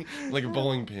bang, like a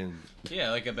bowling pin.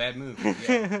 Yeah, like a bad movie.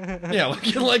 Yeah,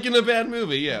 like in a bad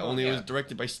movie. Yeah, only it was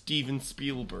directed by Steven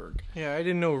Spielberg. Yeah, I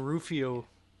didn't know Rufio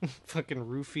fucking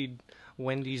roofied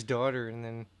Wendy's daughter, and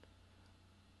then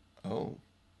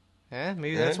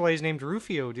maybe that's why he's named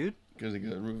Rufio, dude. Because he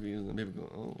got Rufio, and then people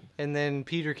go, oh. And then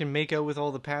Peter can make out with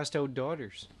all the passed out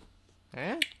daughters.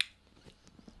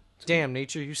 Damn,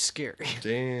 nature, you scary.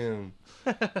 Damn.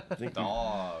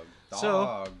 Dog.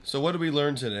 So what did we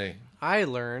learn today? I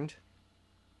learned.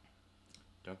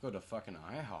 Don't go to fucking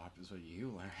IHOP is what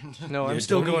you learned. No, I'm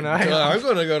still going to IHOP. I'm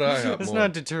going to go to IHOP. It's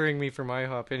not deterring me from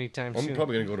IHOP anytime soon. I'm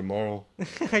probably going to go tomorrow.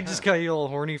 I just got you all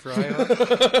horny for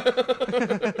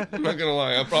IHOP. I'm not going to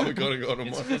lie. I'm probably going to go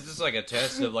tomorrow. It's just like a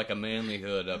test of like a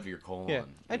manlyhood of your colon. Yeah,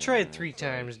 I tried 3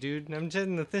 times, dude. I'm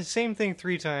telling the same thing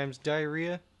 3 times.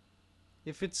 Diarrhea.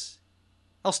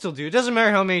 I'll still do it. Doesn't matter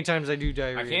how many times I do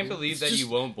diarrhea. I can't believe that you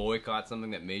won't boycott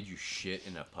something that made you shit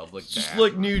in a public bathroom. Just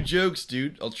like new jokes,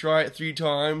 dude. I'll try it 3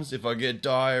 times. If I get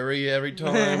diarrhea every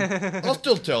time, I'll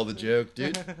still tell the joke,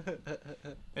 dude.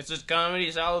 It's just comedy.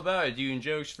 It's all about doing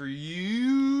jokes for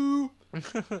you.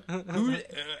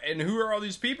 Who are all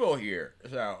these people here?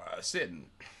 So, sitting.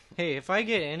 Hey, if I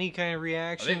get any kind of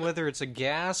reaction, whether it's a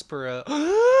gasp or a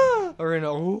or an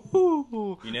ooh,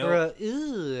 or a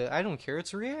I don't care.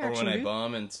 It's a reaction. Or when dude. I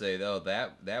bomb and say, "Oh,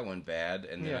 that went bad,"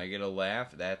 and then I get a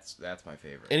laugh. That's my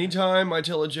favorite. Anytime I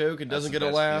tell a joke and doesn't get a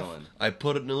laugh, feeling. I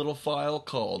put it in a little file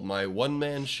called my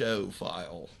one-man show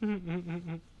file.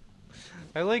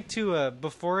 I like to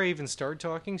before I even start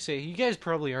talking, say you guys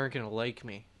probably aren't gonna like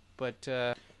me, but.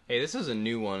 Hey, this is a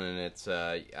new one, and it's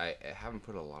I haven't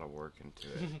put a lot of work into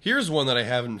it. Here's one that I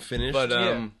haven't finished.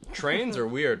 But trains are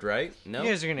weird, right? No, you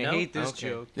guys are gonna hate this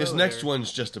joke. This next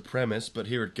one's just a premise, but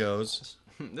here it goes.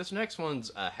 This next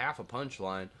one's half a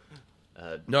punchline.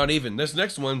 Not even. This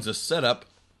next one's a setup.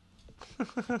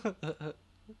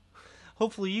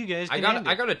 Hopefully, you guys. I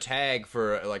got a tag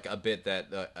for like a bit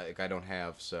that I don't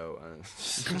have, so.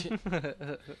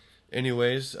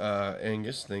 Anyways,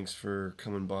 Angus, thanks for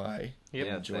coming by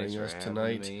and joining us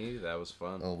tonight. Me. That was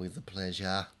fun. Always a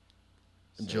pleasure.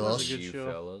 So Josh, you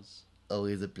fellas.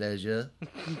 Always a pleasure.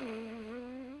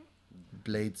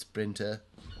 Blade Sprinter.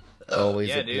 Always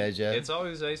Yeah, a dude. pleasure. It's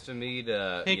always nice to meet.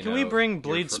 Hey, can we bring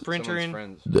Blade Sprinter in?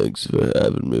 Friends. Thanks for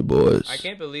having me, boys. I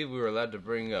can't believe we were allowed to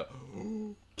bring up.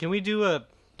 Can we do a?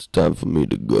 It's time for me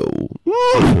to go.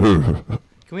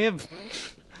 Can we have?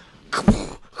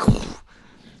 Can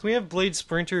we have Blade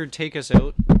Sprinter take us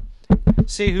out?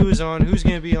 Say who's on, who's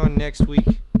gonna be on next week.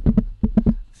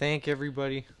 Thank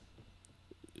everybody.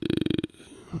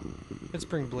 Let's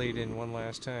bring Blade in one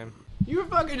last time. You were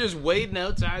fucking just waiting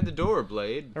outside the door,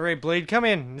 Blade. All right, Blade, come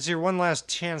in. It's your one last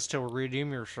chance to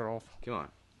redeem yourself. Come on.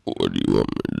 What do you want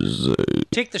me to say?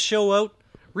 Take the show out,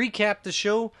 recap the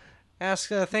show,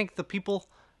 thank the people,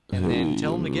 and then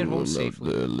tell them to get home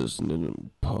safely. They're listening in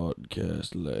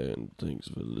podcast land. Thanks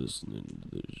for listening to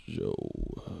the show.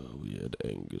 We had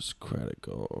Angus Craddock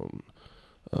on,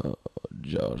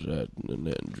 Josh Hatton and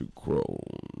Andrew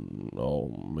Crone,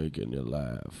 all making you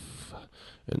laugh.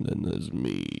 And then there's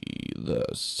me, the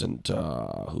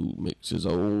centaur, who makes his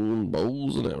own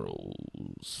bows and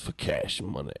arrows for cash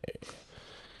money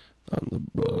on the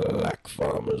Black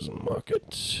Farmers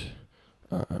Market.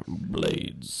 I'm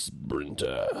Blade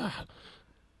Sprinter,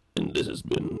 and this has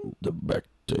been the Back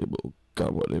Table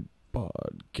Comedy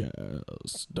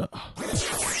Podcast.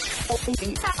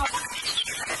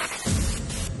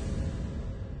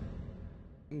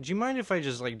 Do you mind if I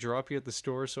just, like, drop you at the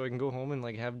store so I can go home and,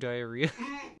 like, have diarrhea?